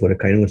much, bro, for the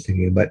kind words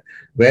here. But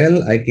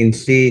I can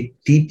say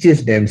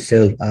teachers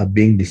themselves are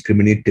being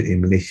discriminated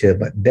in Malaysia,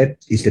 but that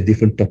is a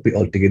different topic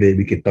altogether.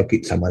 We can talk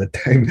it some other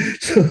time.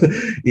 So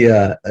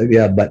yeah.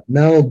 But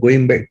now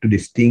going back to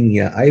this thing,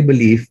 I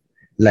believe,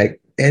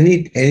 like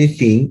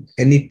anything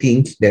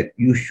that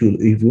you should,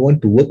 if you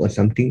want to work on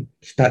something,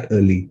 start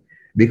early.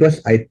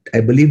 Because I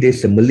believe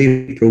there's a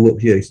Malay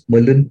proverb here. It's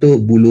melentur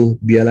buluh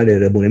biarlah dia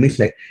rebung. It means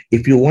like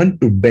if you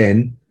want to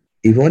bend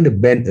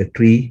a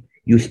tree,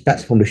 you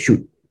start from the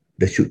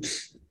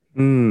shoots.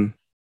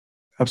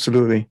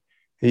 Absolutely.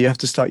 You have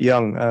to start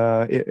young.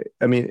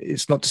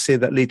 It's not to say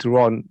that later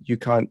on you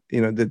can't,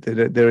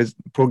 there is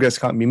progress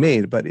can't be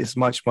made, but it's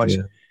much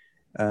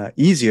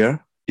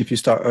easier if you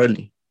start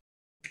early.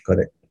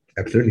 Correct.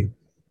 Absolutely.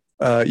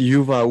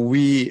 Yuva,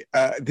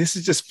 this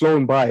has just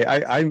flown by.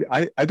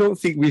 I don't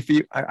think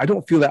I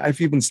don't feel that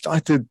I've even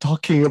started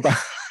talking about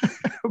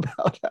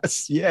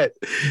us yet,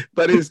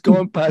 but it's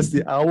gone past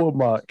the hour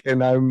mark,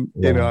 and I'm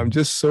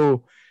just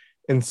so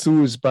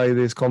enthused by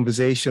this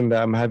conversation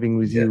that I'm having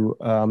with you.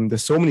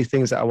 There's so many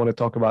things that I want to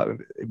talk about.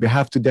 We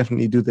have to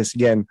definitely do this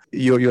again.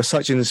 You're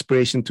such an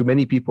inspiration to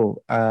many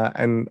people,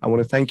 and I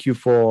want to thank you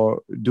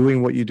for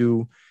doing what you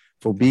do,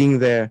 for being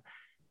there.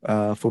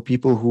 For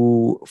people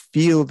who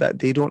feel that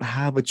they don't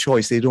have a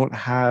choice, they don't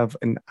have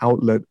an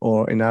outlet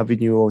or an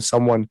avenue or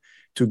someone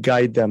to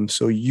guide them.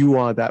 So you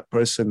are that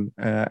person.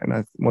 And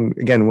I want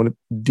to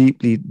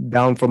deeply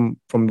down from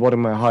the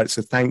bottom of my heart.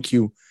 So thank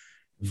you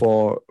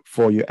for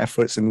your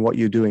efforts and what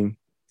you're doing.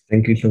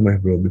 Thank you so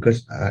much, bro.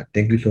 Because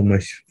thank you so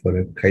much for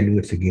the kind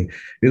words again.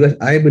 Because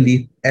I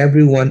believe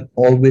everyone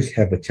always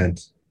have a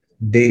chance.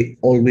 They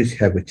always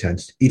have a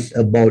chance. It's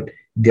about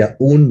their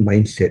own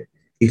mindset.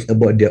 It's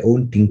about their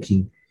own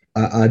thinking.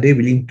 Are they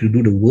willing to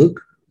do the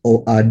work,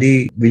 or are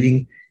they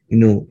willing,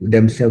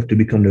 themselves to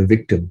become the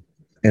victim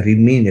and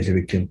remain as a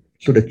victim?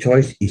 So the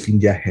choice is in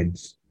their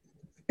hands.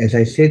 As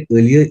I said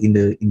earlier in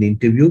the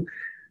interview,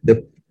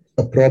 the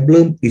a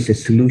problem is a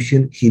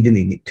solution hidden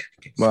in it.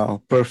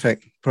 Wow,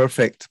 perfect.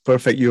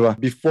 You are.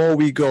 Before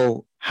we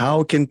go,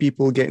 how can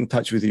people get in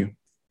touch with you?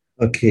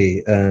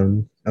 Okay.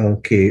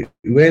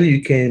 Well,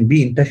 you can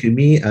be in touch with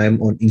me.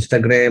 I'm on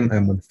Instagram.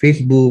 I'm on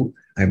Facebook.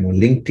 I'm on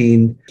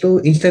LinkedIn. So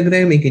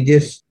Instagram, you can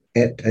just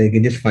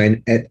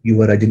find at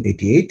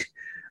Yuvarajan88.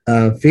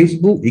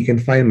 Facebook, you can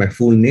find my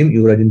full name,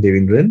 Yuvarajan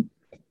Devandran.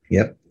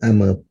 Yep,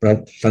 I'm a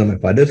proud son of my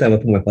father, so I will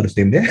put my father's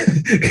name there.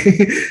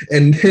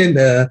 And then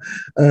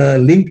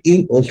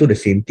LinkedIn, also the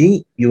same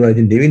thing,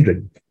 Yuvarajan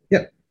Devandran.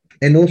 Yep.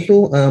 And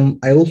also,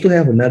 I also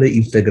have another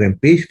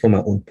Instagram page for my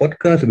own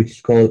podcast, which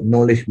is called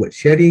Knowledge Word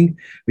Sharing,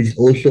 which is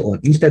also on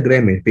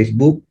Instagram and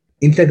Facebook.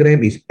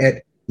 Instagram is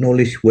at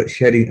Knowledge Word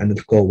Sharing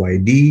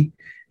 _YD.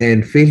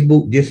 And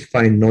Facebook, just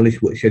find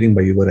Knowledge Word Sharing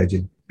by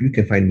Yuvarajan. You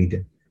can find me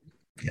there.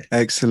 Yeah.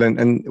 Excellent.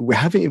 And we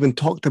haven't even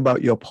talked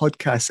about your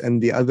podcast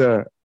and the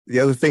other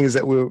things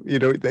that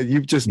that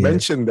you've just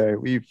mentioned there.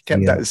 We've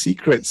kept that a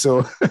secret.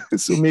 So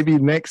maybe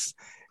next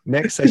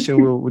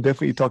session we'll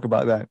definitely talk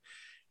about that.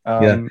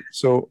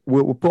 So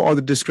we'll put all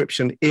the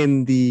description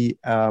in the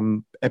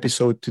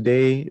episode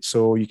today,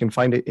 so you can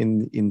find it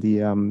in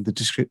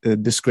the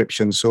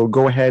description. So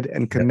go ahead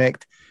and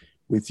connect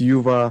with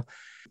Yuva,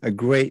 a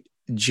great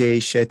J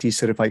Shetty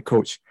certified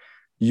coach.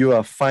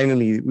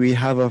 We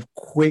have a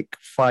quick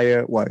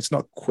fire. Well, it's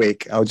not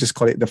quick. I'll just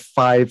call it the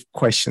 5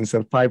 questions,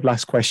 the 5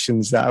 last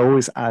questions that I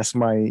always ask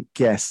my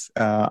guests.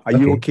 Are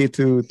you okay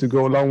to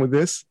go along with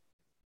this?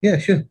 Yeah,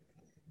 sure.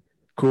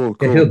 Cool.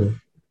 Yeah, sure.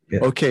 Yeah.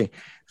 Okay.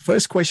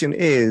 First question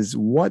is,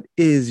 what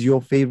is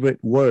your favorite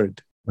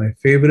word? My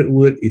favorite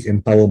word is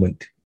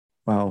empowerment.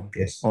 Wow.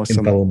 Yes.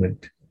 Awesome.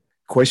 Empowerment.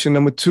 Question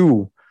number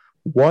 2.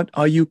 What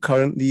are you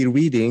currently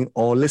reading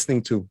or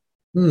listening to?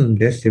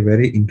 That's a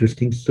very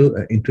interesting.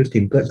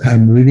 Interesting because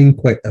I'm reading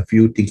quite a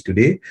few things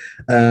today.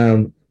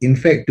 In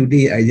fact,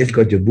 today I just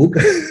got your book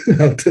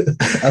after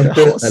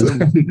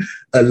Awesome.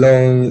 a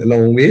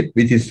long wait,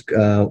 which is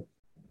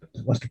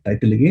what's the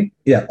title again?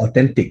 Yeah,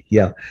 Authentic.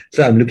 Yeah.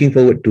 So I'm looking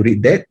forward to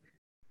read that.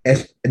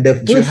 As the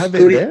first Do you have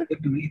story it there?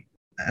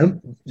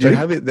 Do you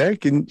have it there?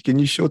 Can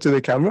you show to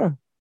the camera?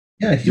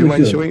 Yeah, sure. Do you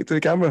mind showing it to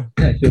the camera?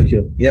 Yeah,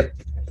 sure. Yep.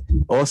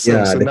 Awesome.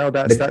 Yeah, so now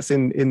that's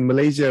in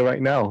Malaysia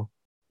right now.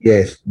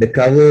 Yes, the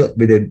cover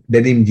with the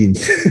denim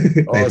jeans.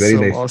 Awesome, very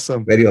nice.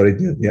 Awesome. Very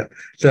original. Yeah.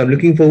 So I'm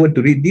looking forward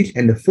to read this.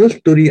 And the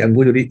first story I'm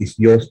going to read is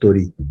your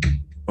story.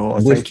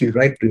 I'm going to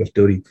right to your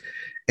story.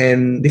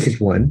 And this is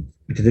one,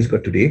 which I just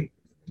got today.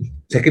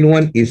 Second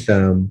one is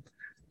the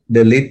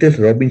latest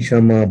Robin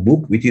Sharma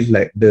book, which is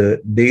like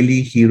the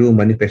Daily Hero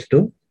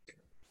Manifesto.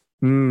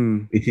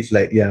 Which is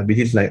like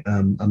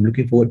I'm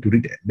looking forward to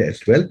read that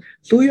as well.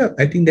 So yeah,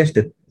 I think that's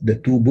the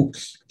 2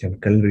 books I'm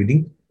currently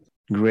reading.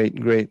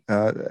 Great.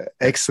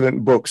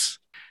 Excellent books.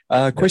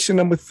 Question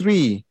number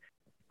 3.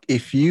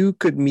 If you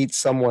could meet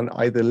someone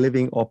either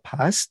living or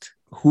past,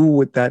 who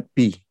would that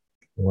be?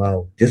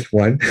 Wow, just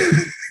one.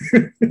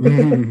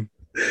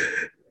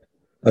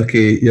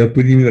 Okay, you're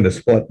putting me on the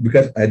spot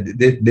because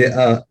there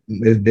are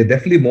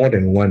definitely more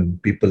than one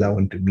people I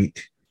want to meet,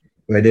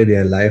 whether they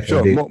are alive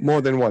or dead.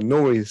 More than one.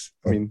 No worries.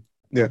 I mean,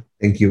 yeah.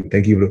 Thank you,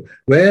 bro.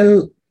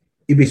 Well,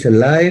 if it's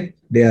alive,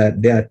 there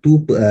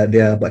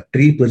are about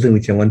 3 persons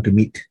which I want to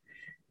meet.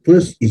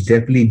 First is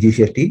definitely J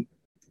Shetty,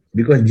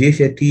 because J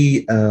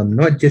Shetty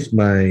not just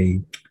my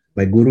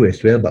guru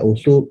as well, but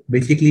also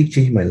basically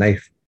changed my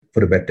life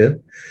for the better.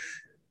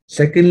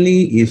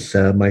 Secondly is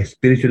my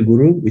spiritual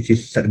guru, which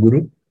is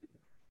Sadhguru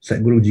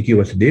G.K.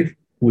 Vasudev,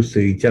 who's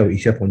the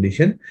Isha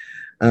Foundation.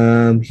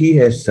 He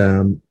has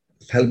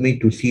helped me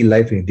to see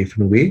life in a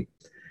different way.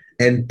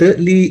 And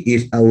thirdly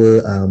is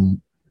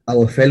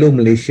our fellow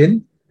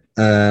Malaysian,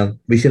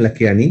 Vishen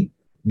Lakiani,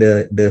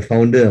 the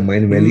founder of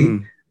Mind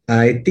Valley.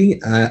 I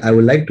think I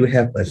would like to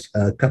have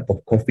a cup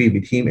of coffee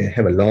with him and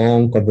have a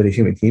long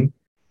conversation with him,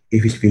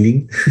 if he's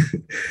feeling.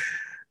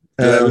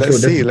 Let's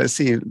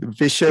see.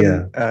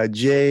 Vishen,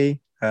 Jay,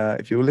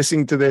 if you're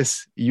listening to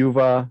this,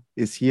 Yuva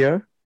is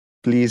here.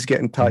 Please get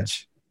in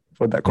touch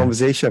for that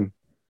conversation.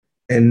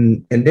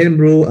 And then,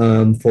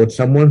 bro, for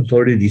someone who's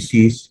already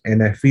deceased,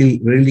 and I feel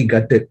really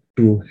gutted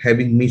to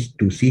having missed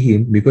to see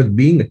him, because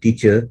being a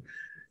teacher,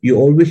 you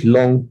always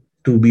long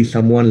to be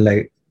someone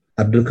like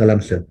Abdul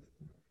Kalam sir,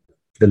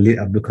 the late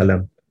Abdul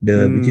Kalam,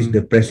 which is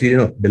the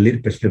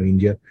late president of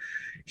India.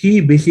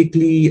 He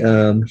basically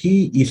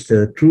he is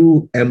a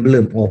true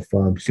emblem of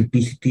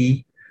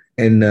simplicity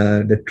and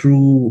the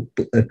true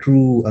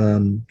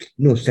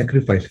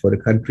sacrifice for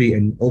the country.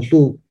 And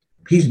also,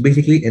 he's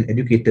basically an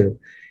educator.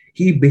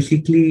 He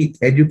basically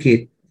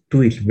educate to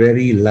his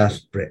very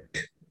last breath.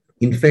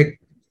 In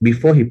fact,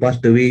 before he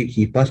passed away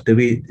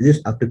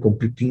just after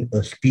completing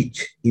a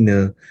speech in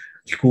a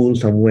school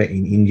somewhere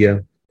in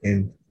India.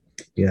 And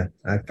yeah,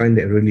 I find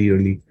that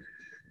really,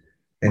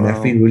 and I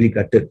feel really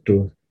gutted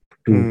to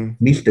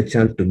miss the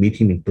chance to meet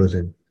him in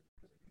person.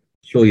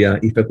 So yeah,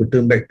 if I could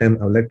turn back time,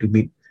 I would like to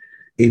meet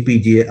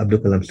APJ Abdul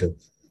Kalam sir.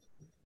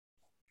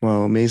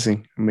 Wow,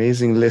 amazing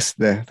list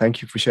there.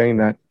 Thank you for sharing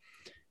that.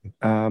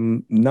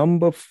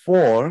 Number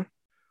 4,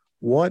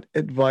 what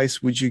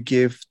advice would you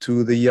give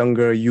to the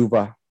younger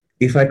Yuva?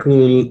 If I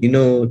could,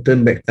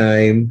 turn back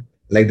time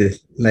like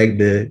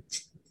the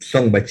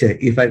song by Che,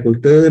 if I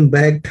could turn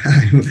back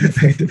time.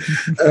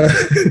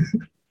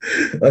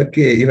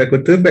 Okay, if I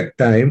could turn back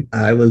time,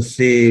 I will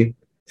say,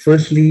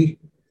 firstly,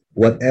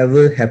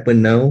 whatever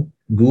happened now,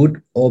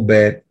 good or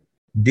bad,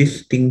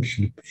 this thing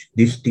should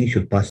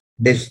pass.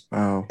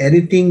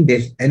 Anything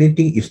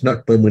is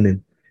not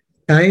permanent.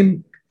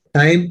 Time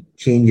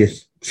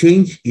changes.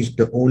 Change is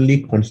the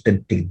only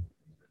constant thing.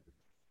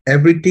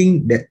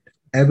 Everything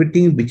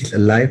which is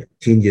alive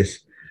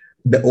changes.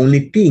 The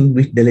only thing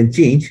which doesn't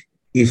change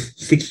is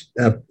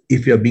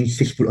if you are being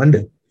 6 foot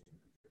under.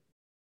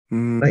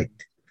 Right?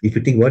 If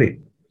you think about it.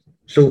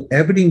 So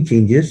everything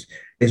changes.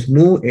 There's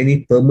no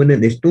anything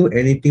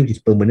which is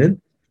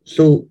permanent.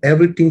 So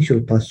everything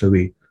should pass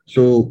away.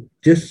 So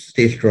just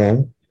stay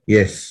strong.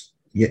 Yes,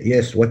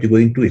 what you're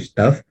going through is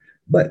tough,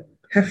 but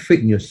have faith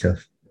in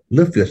yourself.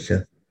 Love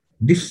yourself.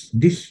 This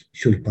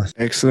should pass.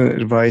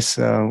 Excellent advice.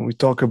 We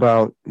talk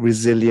about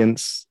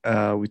resilience.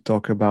 We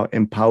talk about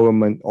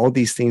empowerment. All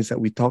these things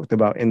that we talked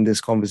about in this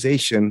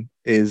conversation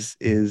is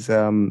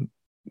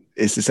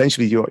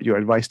essentially your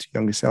advice to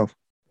younger self.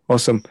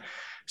 Awesome.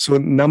 So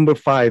number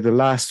 5, the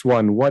last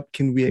one. What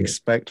can we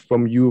expect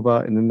from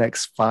Yuva in the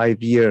next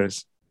 5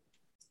 years?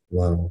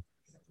 Wow,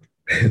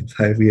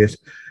 5 years.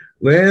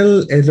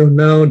 Well, as of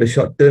now, the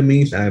short term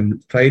means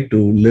I'm trying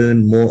to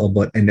learn more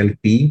about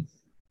NLP,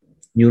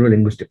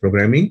 neuro-linguistic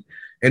programming,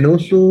 and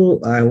also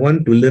I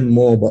want to learn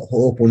more about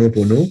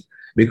Ho'oponopono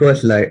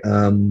because, I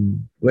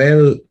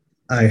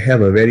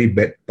have a very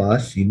bad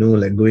past,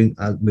 going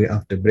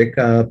after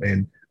breakup,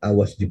 and I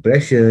was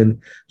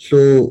depression.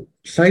 So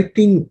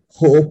citing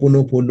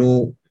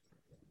Ho'oponopono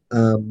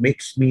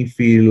makes me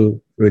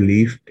feel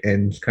relieved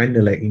and kind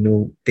of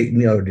take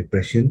me out of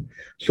depression.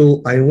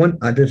 So I want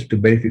others to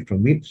benefit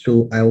from it.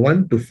 So I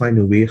want to find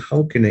a way,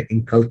 how can I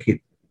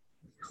inculcate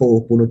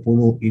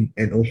Ho'oponopono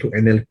and also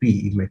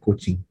NLP in my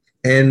coaching.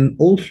 And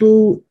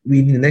also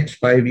within the next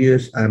 5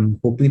 years, I'm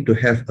hoping to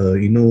have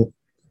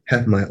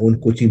have my own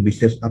coaching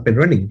business up and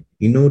running,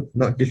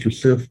 not just to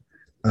serve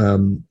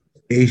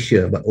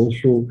Asia, but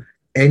also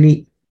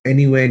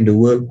anywhere in the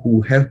world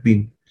who have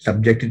been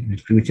subjected to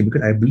discrimination,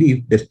 because I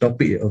believe this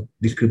topic of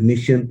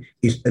discrimination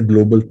is a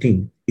global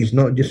thing. It's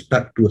not just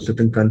stuck to a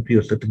certain country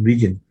or certain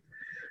region.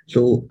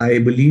 So I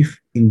believe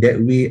in that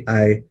way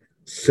I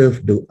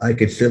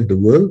can serve the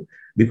world,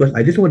 because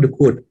I just want to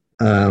quote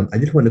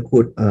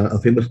a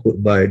famous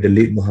quote by the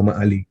late Muhammad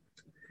Ali.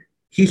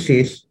 He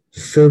says,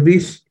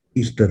 "Service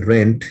is the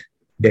rent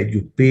that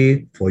you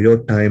pay for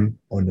your time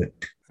on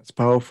earth." That's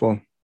powerful.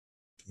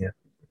 Yeah,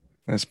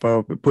 that's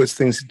powerful. It puts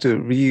things into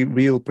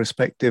real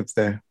perspective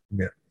there.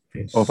 Yeah.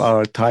 Yes. Of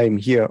our time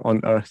here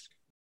on earth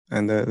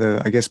and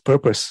the I guess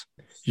purpose.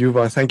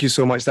 Yuva, thank you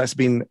so much. That's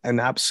been an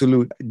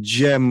absolute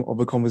gem of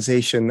a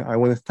conversation. I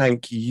want to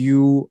thank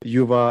you,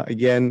 Yuva,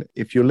 again.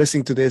 If you're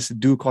listening to this,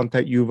 do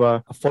contact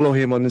Yuva. Follow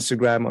him on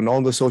Instagram, on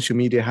all the social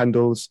media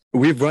handles.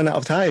 We've run out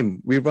of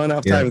time.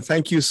 Time.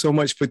 Thank you so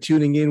much for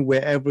tuning in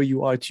wherever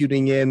you are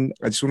tuning in.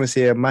 I just want to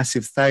say a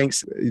massive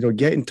thanks.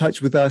 Get in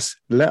touch with us.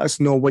 Let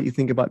us know what you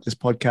think about this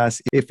podcast.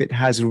 If it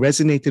has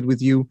resonated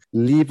with you,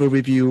 leave a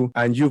review.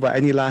 And Yuva,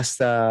 any last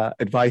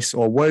advice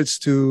or words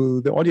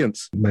to the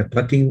audience? My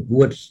parting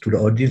words to the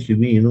audience with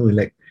me,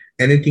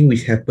 anything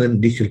which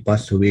happened, this will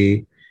pass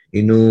away.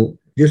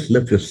 Just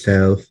love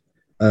yourself.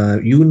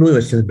 You know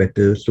yourself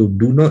better, so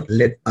do not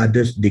let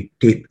others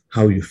dictate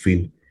how you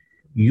feel.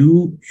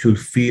 You should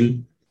feel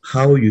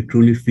how you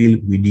truly feel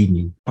within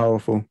you.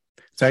 Powerful.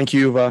 Thank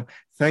you, Yuva.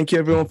 Thank you,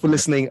 everyone, for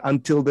listening.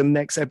 Until the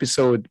next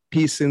episode,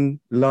 peace and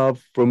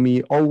love from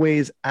me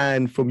always,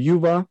 and from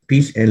Yuva.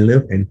 Peace and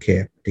love and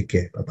care. Take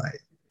care. Bye-bye.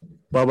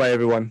 Bye-bye,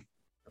 everyone.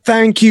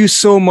 Thank you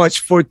so much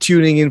for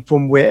tuning in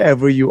from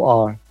wherever you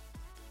are.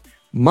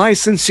 My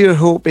sincere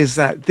hope is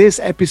that this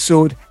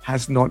episode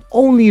has not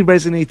only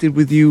resonated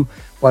with you,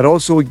 but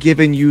also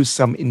given you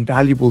some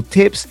invaluable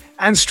tips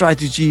and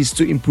strategies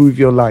to improve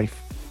your life.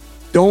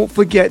 Don't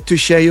forget to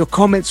share your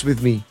comments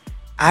with me.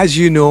 As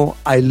you know,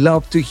 I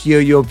love to hear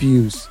your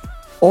views.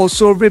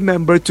 Also,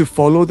 remember to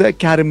follow the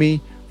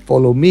Academy,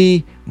 follow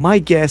me, my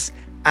guests,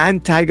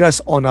 and tag us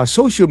on our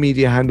social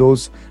media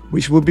handles,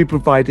 which will be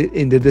provided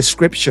in the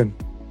description.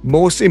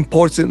 Most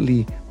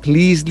importantly,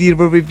 please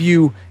leave a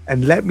review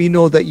and let me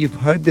know that you've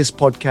heard this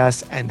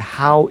podcast and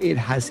how it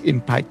has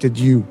impacted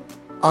you.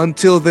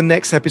 Until the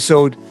next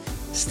episode,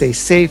 stay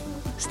safe,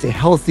 stay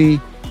healthy,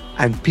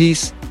 and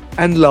peace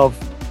and love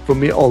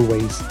from me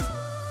always.